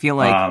 So I feel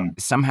like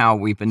somehow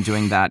we've been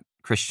doing that,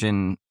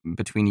 Christian,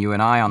 between you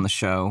and I on the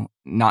show,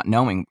 not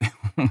knowing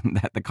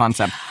the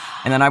concept.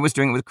 And then I was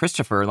doing it with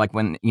Christopher, like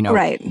when,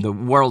 the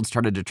world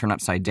started to turn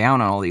upside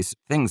down on all these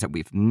things that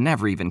we've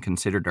never even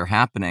considered are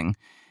happening.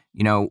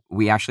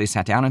 We actually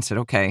sat down and said,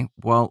 okay,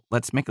 well,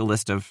 let's make a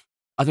list of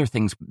other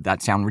things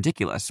that sound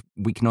ridiculous.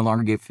 We can no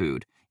longer get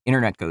food.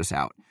 Internet goes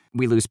out.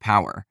 We lose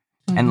power.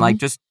 And like,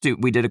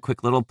 we did a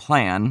quick little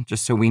plan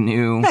just so we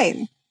knew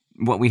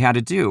what we had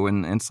to do.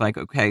 And it's like,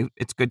 okay,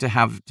 it's good to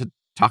have to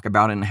talk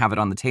about it and have it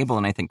on the table.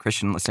 And I think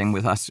Christian was saying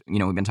with us,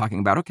 we've been talking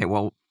about, okay,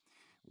 well,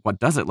 what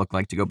does it look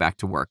like to go back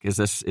to work? Is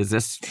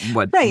this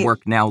what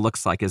work now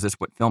looks like? Is this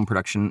what film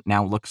production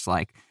now looks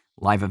like?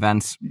 Live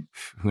events,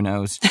 who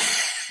knows?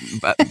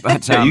 But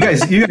yeah, you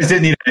guys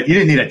didn't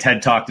need a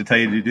TED Talk to tell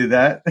you to do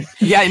that.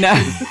 Yeah, I know.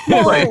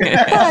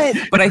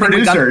 But I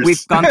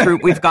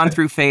think we've gone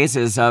through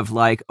phases of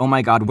like, oh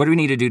my God, what do we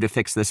need to do to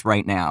fix this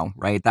right now?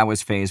 Right? That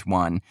was phase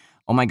one.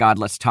 Oh my God,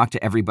 let's talk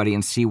to everybody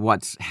and see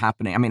what's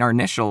happening. I mean, our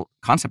initial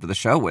concept of the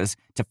show was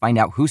to find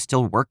out who's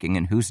still working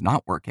and who's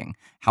not working.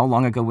 How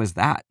long ago was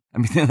that? I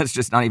mean, that's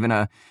just not even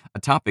a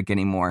topic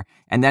anymore.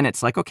 And then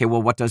it's like, okay,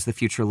 well, what does the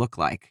future look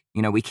like?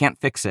 You know, we can't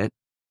fix it.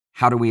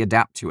 How do we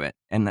adapt to it?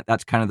 And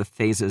that's kind of the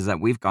phases that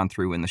we've gone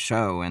through in the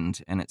show.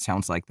 And it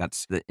sounds like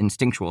that's the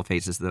instinctual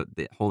phases the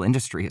whole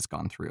industry has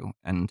gone through.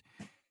 And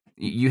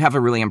you have a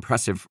really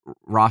impressive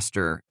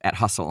roster at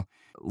Hustle,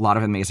 a lot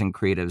of amazing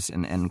creatives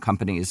and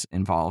companies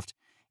involved.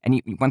 And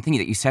one thing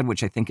that you said,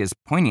 which I think is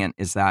poignant,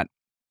 is that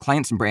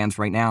clients and brands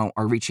right now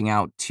are reaching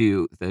out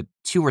to the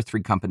 2 or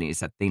 3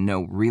 companies that they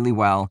know really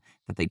well,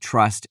 that they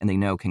trust, and they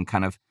know can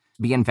kind of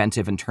be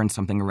inventive and turn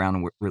something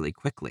around really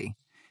quickly.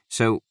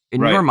 So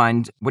in your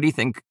mind, what do you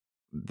think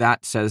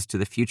that says to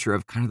the future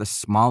of kind of the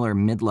smaller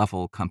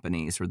mid-level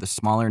companies or the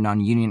smaller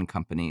non-union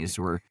companies?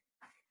 Or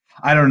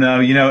I don't know.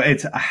 You know,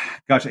 it's,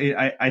 gosh,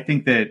 I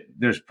think that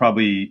there's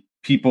probably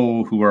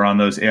people who are on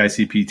those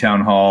AICP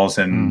town halls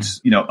and,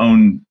 you know,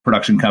 own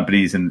production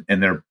companies and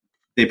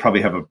they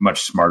probably have a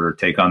much smarter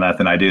take on that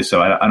than I do.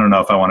 So I don't know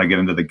if I want to get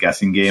into the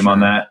guessing game on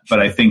that, but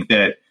I think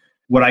that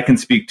what I can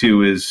speak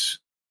to is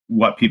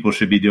what people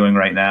should be doing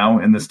right now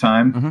in this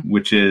time,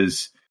 which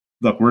is,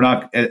 look, we're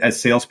not,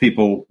 as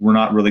salespeople, we're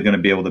not really going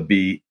to be able to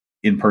be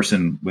in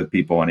person with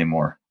people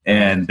anymore.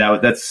 And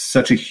that's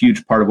such a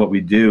huge part of what we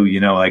do. You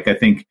know, like I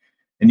think,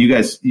 and you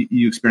guys,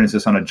 you experience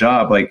this on a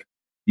job, like,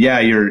 yeah,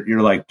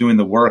 you're like doing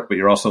the work, but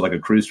you're also like a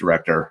cruise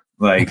director.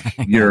 Like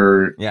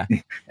you're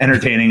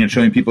entertaining and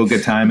showing people a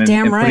good time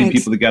and putting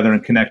people together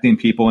and connecting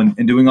people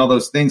and doing all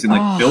those things and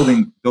like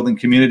building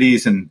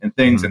communities and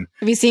things. And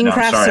have you seen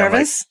Craft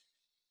Service?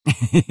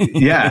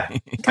 Yeah,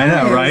 I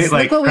know, right?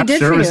 Like what we did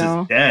service for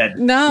you. Is dead.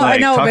 No, like,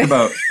 I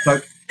know.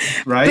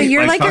 Right? But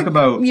you're like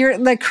you're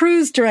the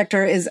cruise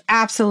director is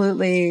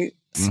absolutely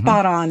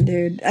spot on,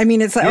 dude. I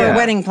mean, it's like or a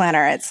wedding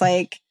planner. It's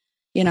like,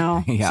 you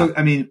know. Yeah. So,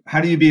 I mean,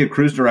 how do you be a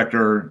cruise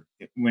director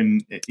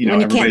when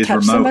everybody's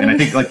remote? Somebody? And I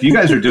think like you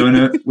guys are doing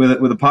it with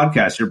a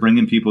podcast. You're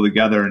bringing people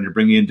together and you're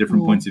bringing in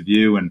different points of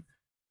view. And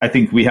I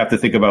think we have to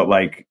think about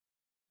like,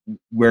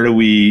 where do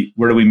we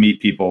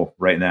meet people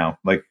right now?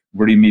 Like,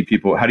 where do you meet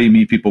people? How do you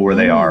meet people where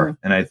they are?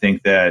 And I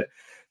think that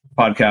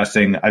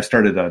podcasting, I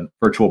started a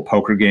virtual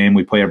poker game.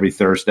 We play every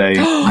Thursday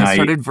night. I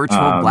started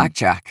virtual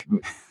blackjack.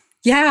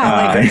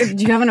 Yeah. Like,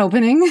 do you have an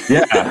opening?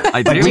 Yeah.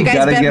 I do. We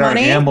got to get money? our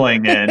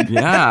gambling in.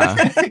 Yeah.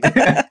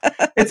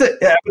 It's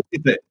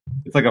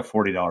like a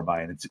 $40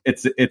 buy-in.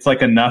 It's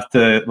like enough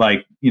to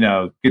like, you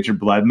know, get your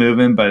blood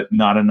moving, but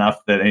not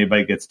enough that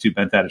anybody gets too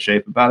bent out of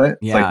shape about it.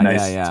 It's like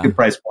nice. It's a good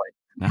price point.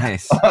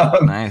 Nice.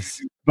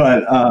 Nice.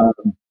 But,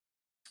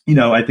 you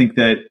know, I think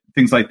that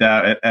things like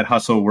that at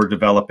Hustle, we're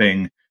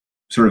developing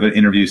sort of an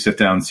interview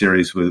sit-down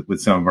series with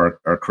some of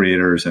our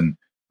creators. And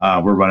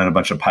we're running a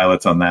bunch of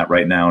pilots on that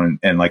right now.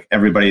 And like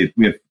everybody,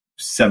 we have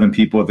 7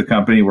 people at the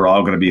company. We're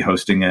all going to be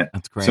hosting it.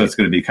 That's great. So it's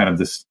going to be kind of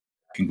this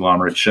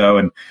conglomerate show.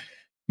 And,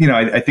 you know,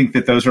 I think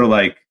that those are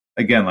like,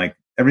 again, like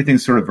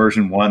everything's sort of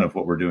version 1 of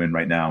what we're doing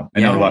right now. I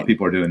know a lot of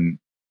people are doing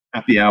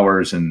happy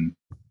hours and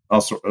all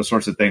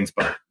sorts of things,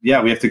 but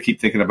yeah, we have to keep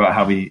thinking about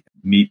how we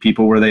meet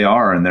people where they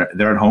are, and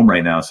they're at home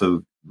right now.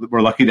 So we're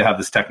lucky to have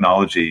this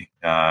technology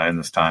in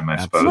this time, I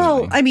suppose.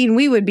 Well, I mean,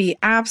 we would be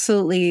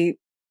absolutely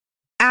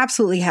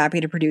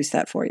happy to produce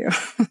that for you.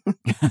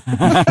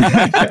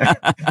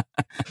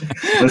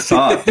 Let's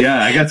talk.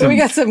 Yeah, we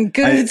got some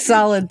good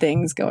solid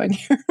things going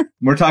here.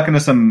 We're talking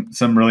to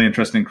some really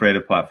interesting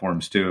creative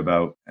platforms too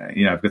about,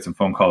 you know, I've got some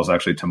phone calls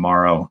actually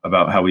tomorrow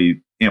about how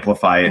we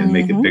amplify it and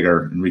make it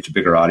bigger and reach a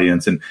bigger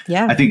audience. And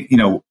I think, you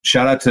know,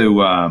 shout out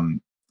to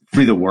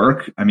Free the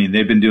Work. I mean,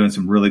 they've been doing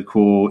some really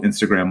cool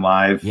Instagram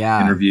live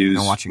interviews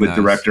with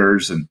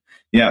directors, and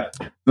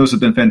those have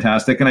been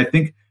fantastic. And I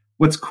think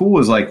what's cool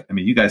is like, I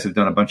mean, you guys have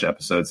done a bunch of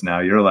episodes now.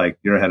 You're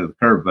ahead of the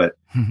curve, but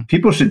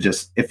people should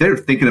just, if they're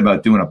thinking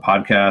about doing a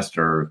podcast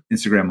or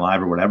Instagram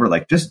Live or whatever,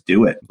 like just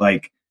do it.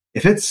 Like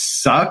if it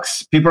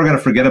sucks, people are going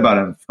to forget about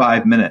it in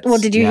 5 minutes. Well,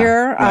 did you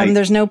hear?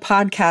 There's no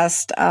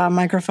podcast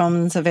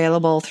microphones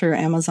available through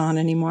Amazon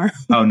anymore.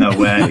 Oh, no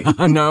way.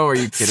 No, are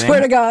you kidding? Swear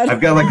to God. I've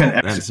got like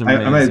an extra,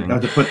 I might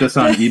have to put this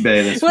on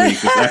eBay this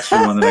week, this extra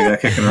one that I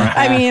got kicking around.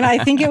 I mean,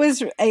 I think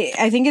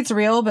it's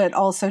real, but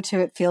also too,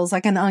 it feels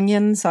like an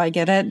onion. So I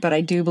get it, but I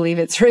do believe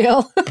it's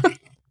real.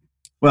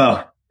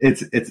 Well,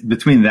 it's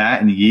between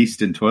that and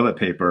yeast and toilet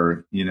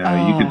paper, you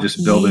know, you could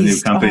just build a new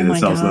company that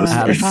sells those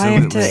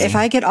things. If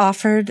I get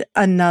offered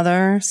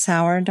another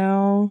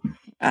sourdough,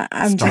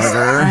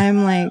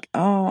 I'm like,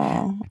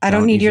 I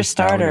don't need your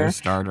starter.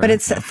 But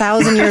it's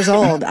 1,000 years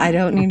old. I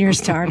don't need your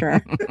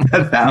starter.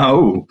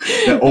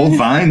 The old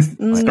vines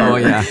starter. Oh,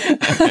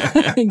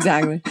 yeah.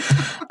 Exactly.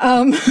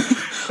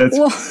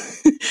 Well,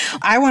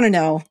 I want to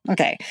know,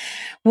 okay,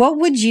 What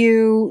would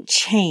you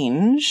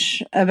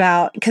change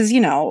about, because,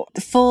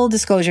 full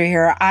disclosure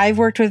here, I've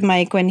worked with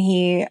Mike when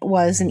he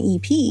was an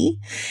EP.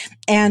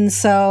 And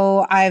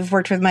so I've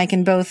worked with Mike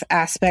in both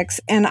aspects.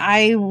 And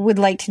I would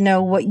like to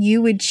know what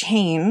you would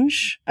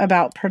change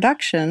about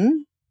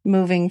production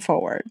moving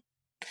forward.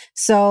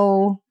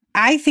 So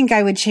I think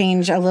I would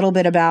change a little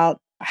bit about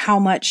how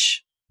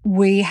much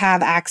we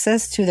have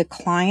access to the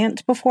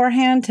client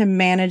beforehand to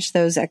manage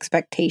those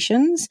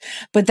expectations.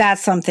 But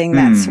that's something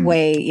that's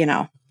way,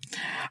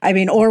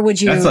 or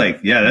would you? That's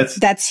like,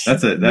 that's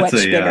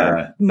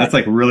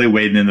like really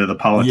wading into the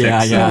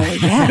politics. Yeah.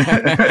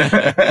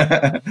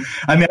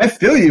 I mean, I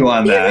feel you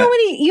on that.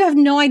 You have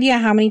no idea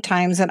how many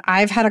times that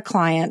I've had a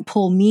client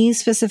pull me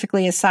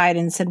specifically aside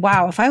and said,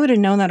 wow, if I would have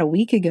known that a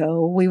week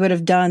ago, we would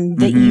have done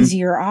the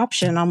easier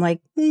option. I'm like,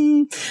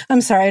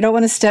 I'm sorry, I don't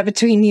want to step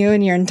between you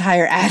and your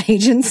entire ad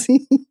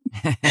agency.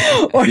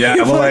 Or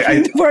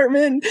your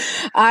department.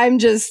 I'm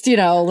just,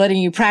 letting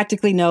you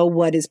practically know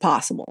what is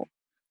possible.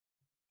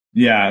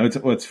 Yeah,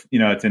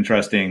 it's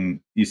interesting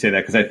you say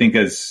that, because I think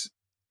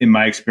in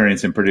my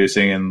experience in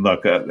producing, and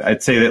look,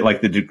 I'd say that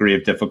like the degree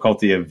of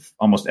difficulty of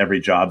almost every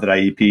job that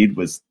I EP'd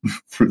was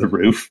through the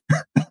roof.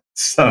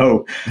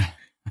 So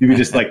you could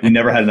just we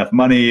never had enough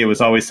money. It was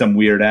always some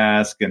weird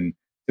ask, and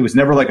it was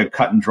never like a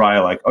cut and dry,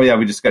 like, oh yeah,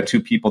 we just got two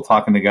people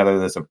talking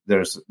together.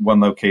 There's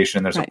one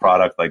location, there's a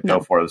product, go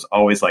for it. It was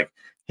always like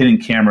hitting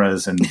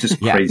cameras and just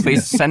crazy.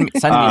 Please send me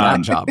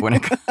that job when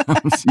it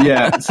comes.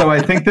 Yeah. So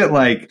I think that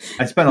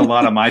I spent a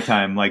lot of my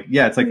time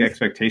it's like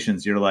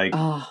expectations. You're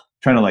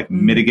trying to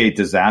mitigate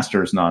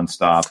disasters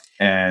nonstop.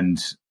 And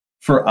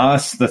for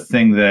us, the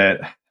thing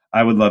that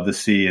I would love to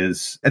see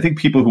is, I think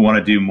people who want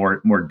to do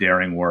more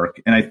daring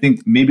work. And I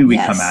think maybe we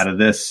come out of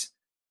this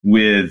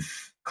with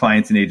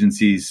clients and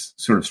agencies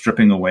sort of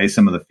stripping away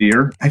some of the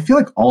fear. I feel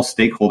like all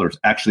stakeholders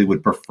actually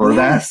would prefer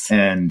that.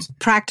 And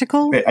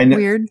practical,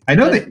 weird. I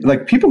know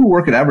that people who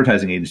work at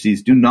advertising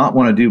agencies do not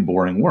want to do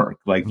boring work.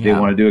 They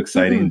want to do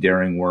exciting,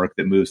 daring work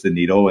that moves the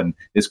needle and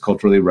is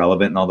culturally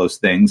relevant and all those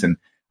things. And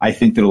I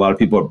think that a lot of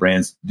people at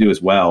brands do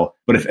as well.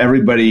 But if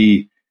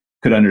everybody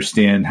could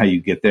understand how you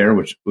get there,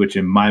 which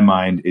in my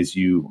mind is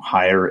you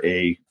hire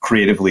a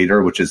creative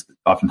leader, which is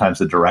oftentimes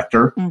the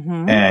director,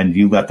 and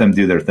you let them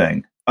do their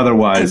thing.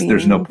 Otherwise,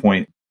 there's no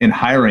point in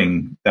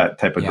hiring that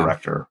type of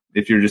director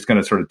if you're just going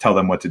to sort of tell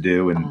them what to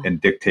do and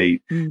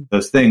dictate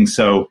those things.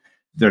 So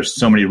there's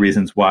so many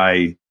reasons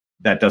why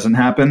that doesn't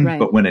happen. Right.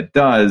 But when it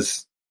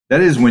does,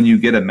 that is when you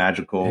get a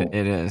magical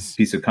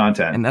piece of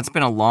content. And that's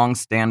been a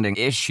long-standing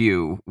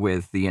issue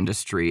with the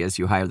industry, as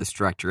you hire this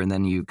director and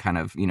then you kind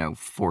of,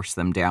 force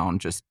them down,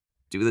 just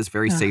do this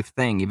very safe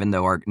thing, even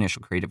though our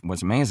initial creative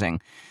was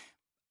amazing.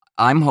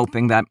 I'm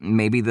hoping that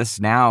maybe this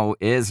now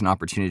is an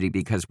opportunity,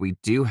 because we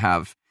do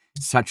have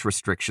such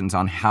restrictions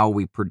on how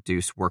we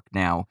produce work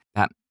now,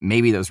 that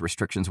maybe those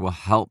restrictions will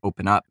help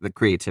open up the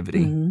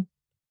creativity.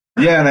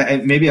 Mm-hmm. Yeah,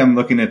 and maybe I'm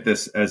looking at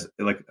this as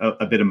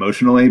a bit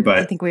emotionally, but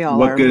I think we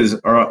all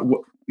are.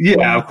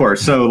 Yeah, of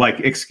course. So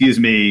excuse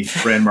me,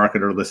 brand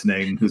marketer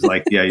listening, who's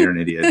like, yeah, you're an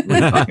idiot.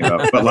 What are you talking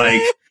about? But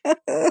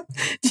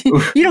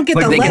you don't get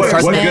the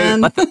letters,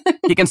 man.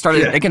 They can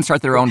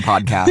start their own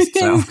podcast.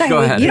 So exactly.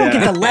 Go ahead. You don't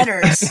get the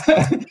letters.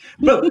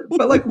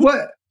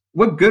 but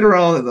what good are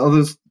all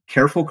those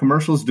careful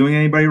commercials doing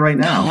anybody right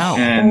now? No,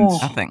 and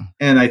nothing.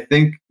 And I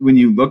think when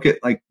you look at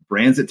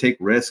brands that take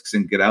risks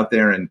and get out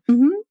there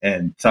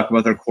and talk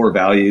about their core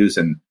values,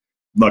 and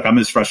look, I'm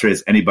as frustrated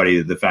as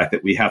anybody the fact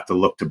that we have to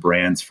look to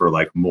brands for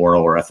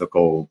moral or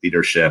ethical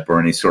leadership or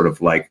any sort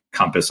of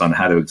compass on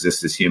how to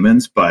exist as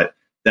humans. But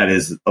that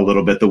is a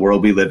little bit the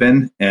world we live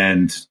in.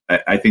 And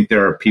I think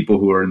there are people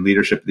who are in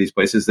leadership at these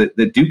places that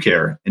do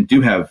care and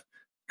do have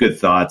good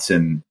thoughts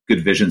and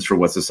good visions for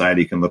what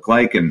society can look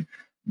like. And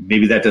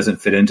maybe that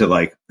doesn't fit into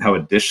how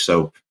a dish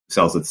soap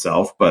sells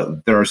itself,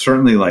 but there are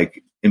certainly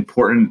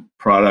important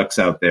products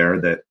out there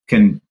that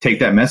can take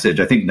that message.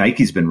 I think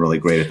Nike's been really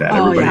great at that.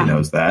 Everybody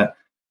knows that.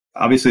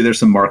 Obviously there's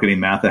some marketing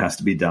math that has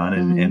to be done,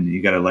 and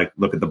you got to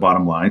look at the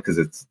bottom line,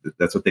 because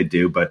that's what they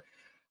do. But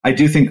I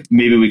do think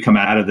maybe we come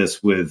out of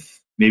this with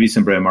maybe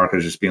some brand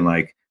marketers just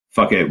being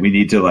fuck it, we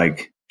need to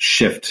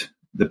shift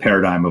the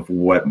paradigm of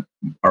what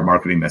our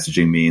marketing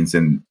messaging means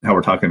and how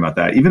we're talking about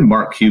that. Even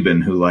Mark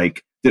Cuban, who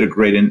did a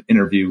great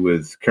interview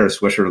with Kara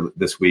Swisher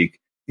this week,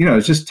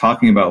 it's just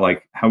talking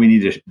about how we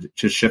need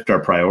to shift our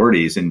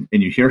priorities. And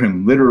you hear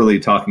him literally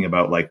talking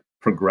about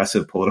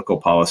progressive political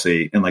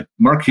policy. And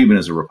Mark Cuban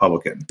is a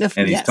Republican,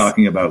 and he's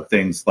talking about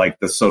things like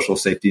the social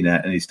safety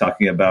net, and he's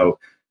talking about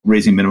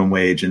raising minimum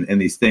wage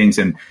and these things.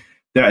 And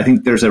I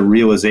think there's a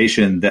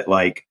realization that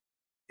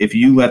if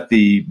you let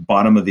the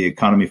bottom of the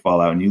economy fall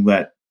out and you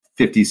let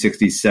 50,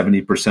 60,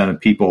 70%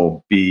 of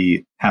people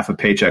be half a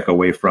paycheck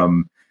away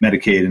from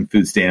Medicaid and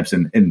food stamps,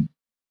 and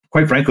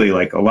quite frankly, a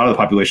lot of the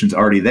population's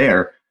already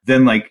there,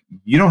 then like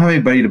you don't have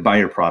anybody to buy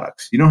your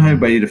products. You don't have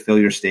anybody to fill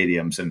your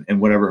stadiums and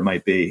whatever it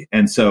might be.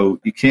 And so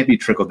you can't be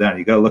trickled down.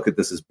 You got to look at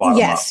this as bottom up.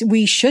 Yes,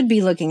 we should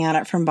be looking at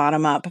it from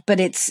bottom up. But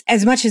it's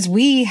as much as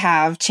we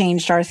have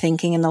changed our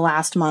thinking in the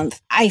last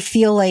month, I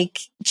feel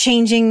like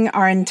changing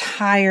our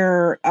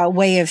entire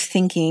way of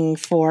thinking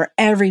for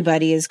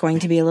everybody is going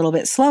to be a little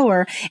bit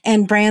slower.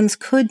 And brands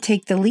could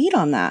take the lead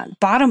on that.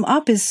 Bottom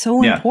up is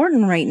so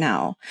important right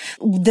now.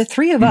 The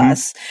three of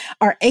us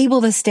are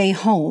able to stay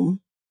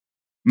home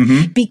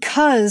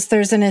because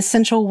there's an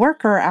essential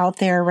worker out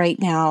there right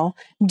now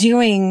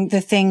doing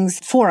the things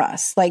for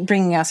us, like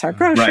bringing us our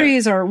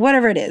groceries or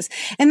whatever it is.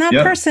 And that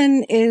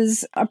person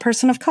is a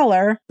person of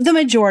color the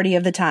majority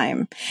of the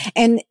time.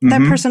 And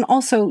that person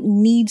also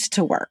needs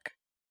to work.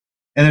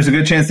 And there's a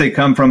good chance they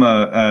come from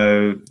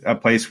a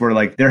place where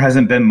like there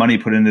hasn't been money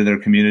put into their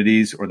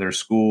communities or their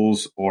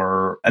schools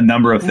or a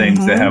number of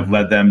things that have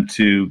led them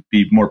to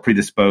be more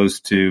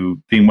predisposed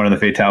to being one of the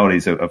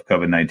fatalities of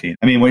COVID-19.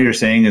 I mean, what you're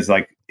saying is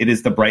like, it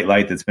is the bright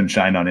light that's been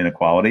shined on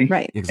inequality.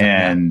 Right. Exactly.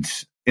 And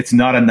it's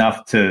not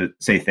enough to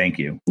say thank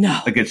you. No.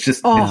 Like it's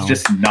just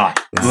not.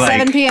 Like,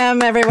 7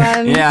 p.m.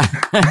 everyone. Yeah.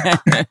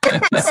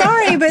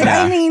 Sorry, but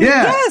I mean,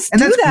 yes,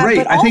 and do that's that. great.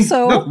 But I think,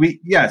 also, look,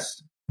 I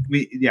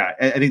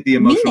think the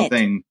emotional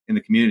thing in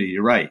the community,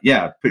 you're right.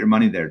 Yeah, put your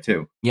money there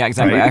too. Yeah,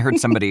 exactly. Right? I heard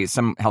some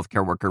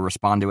healthcare worker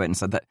respond to it and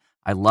said that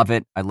I love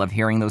it. I love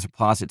hearing those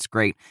applause. It's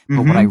great.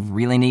 But what I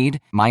really need,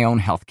 my own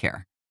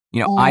healthcare. You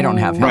know, I don't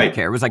have health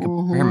care. It was like a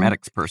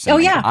paramedics person. Oh,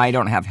 yeah. I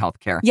don't have health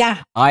care.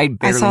 Yeah. I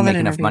barely make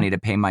enough money to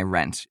pay my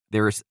rent.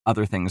 There's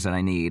other things that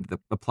I need. The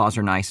applause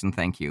are nice and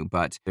thank you,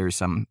 but there's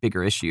some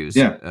bigger issues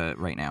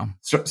right now.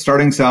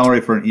 Starting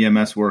salary for an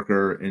EMS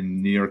worker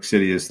in New York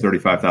City is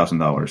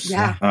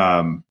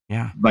 $35,000.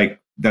 Yeah.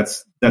 Like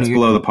that's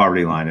below the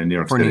poverty line in New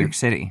York City. For New York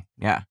City.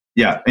 Yeah.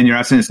 Yeah. And you're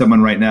asking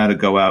someone right now to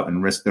go out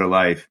and risk their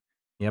life.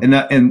 Yep.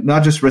 And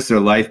not just risk their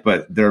life,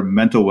 but their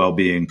mental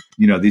well-being.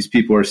 You know, these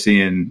people are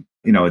seeing,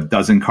 a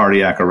dozen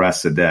cardiac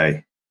arrests a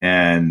day.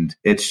 And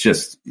it's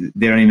just,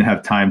 they don't even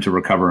have time to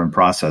recover and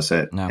process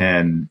it. No.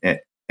 And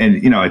I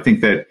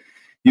think that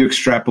you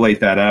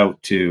extrapolate that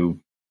out to,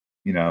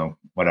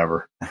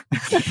 whatever.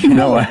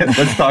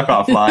 Let's talk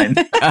offline.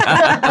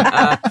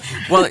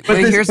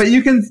 But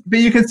you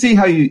can see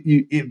how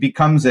it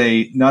becomes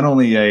not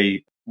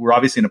only we're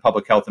obviously in a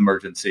public health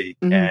emergency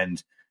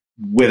and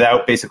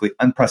without basically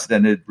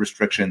unprecedented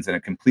restrictions and a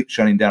complete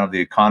shutting down of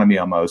the economy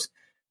almost.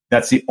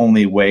 That's the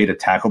only way to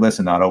tackle this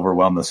and not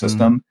overwhelm the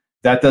system.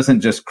 That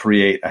doesn't just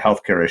create a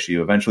healthcare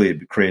issue. Eventually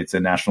it creates a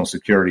national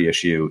security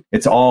issue.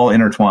 It's all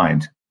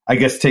intertwined. I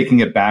guess taking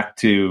it back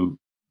to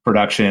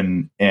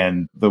production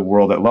and the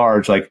world at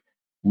large, like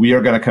we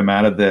are going to come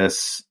out of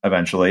this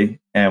eventually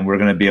and we're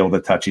going to be able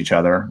to touch each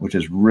other, which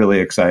is really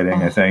exciting,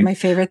 I think. My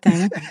favorite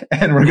thing.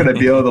 And we're going to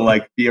be able to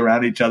like be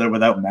around each other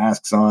without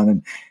masks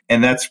on.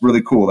 And that's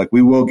really cool. Like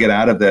we will get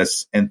out of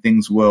this and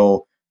things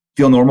will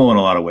feel normal in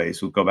a lot of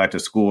ways. We'll go back to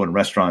school and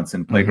restaurants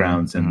and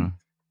playgrounds and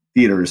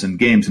theaters and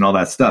games and all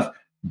that stuff.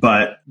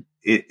 But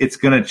it's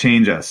going to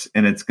change us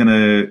and it's going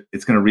to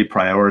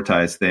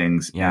reprioritize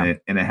things and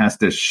it has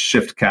to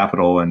shift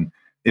capital. And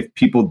if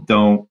people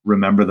don't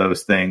remember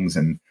those things,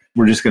 and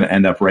we're just going to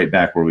end up right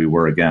back where we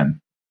were again.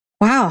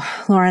 Wow,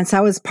 Lawrence,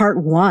 that was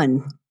part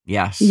 1.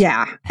 Yes.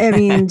 Yeah. I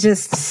mean,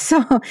 just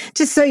so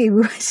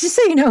you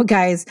know,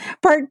 guys,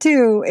 part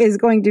 2 is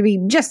going to be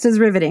just as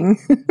riveting.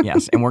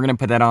 Yes. And we're going to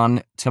put that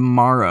on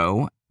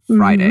tomorrow,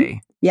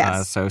 Friday.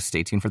 Yes. So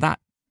stay tuned for that.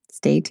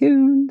 Stay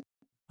tuned.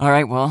 All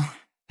right. Well,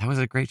 that was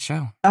a great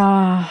show.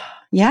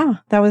 Yeah,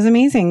 that was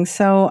amazing.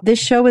 So this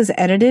show was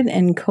edited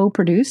and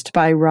co-produced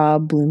by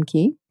Rob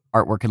Blumke.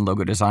 Artwork and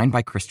logo design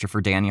by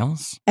Christopher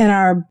Daniels. And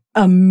our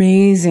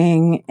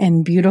amazing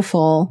and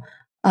beautiful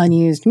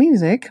unused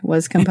music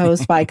was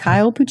composed by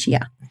Kyle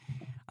Puccia.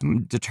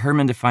 I'm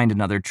determined to find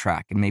another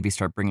track and maybe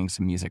start bringing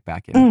some music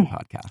back into the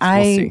podcast.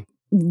 We'll see.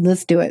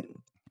 Let's do it.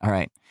 All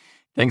right.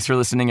 Thanks for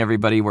listening,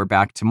 everybody. We're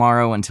back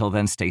tomorrow. Until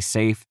then, stay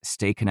safe,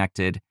 stay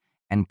connected,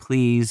 and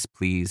please,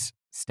 please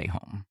stay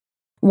home.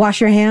 Wash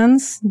your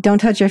hands. Don't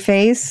touch your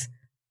face.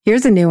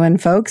 Here's a new one,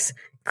 folks.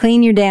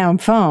 Clean your damn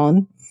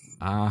phone.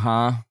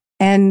 Uh-huh.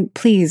 And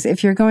please,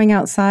 if you're going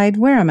outside,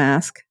 wear a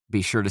mask.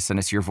 Be sure to send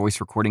us your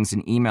voice recordings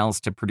and emails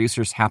to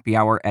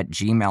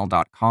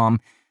producershappyhour@gmail.com.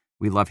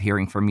 We love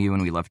hearing from you,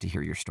 and we love to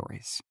hear your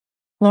stories.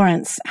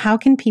 Lawrence, how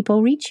can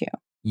people reach you?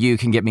 You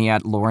can get me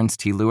at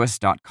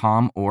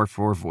lawrencetlouis.com or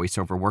for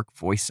voiceover work,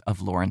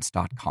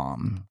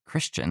 voiceoflawrence.com.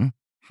 Christian,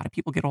 how do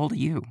people get a hold of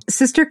you?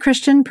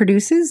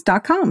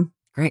 sisterchristianproduces.com.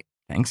 Great.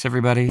 Thanks,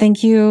 everybody.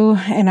 Thank you,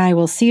 and I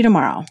will see you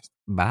tomorrow.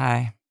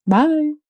 Bye. Bye.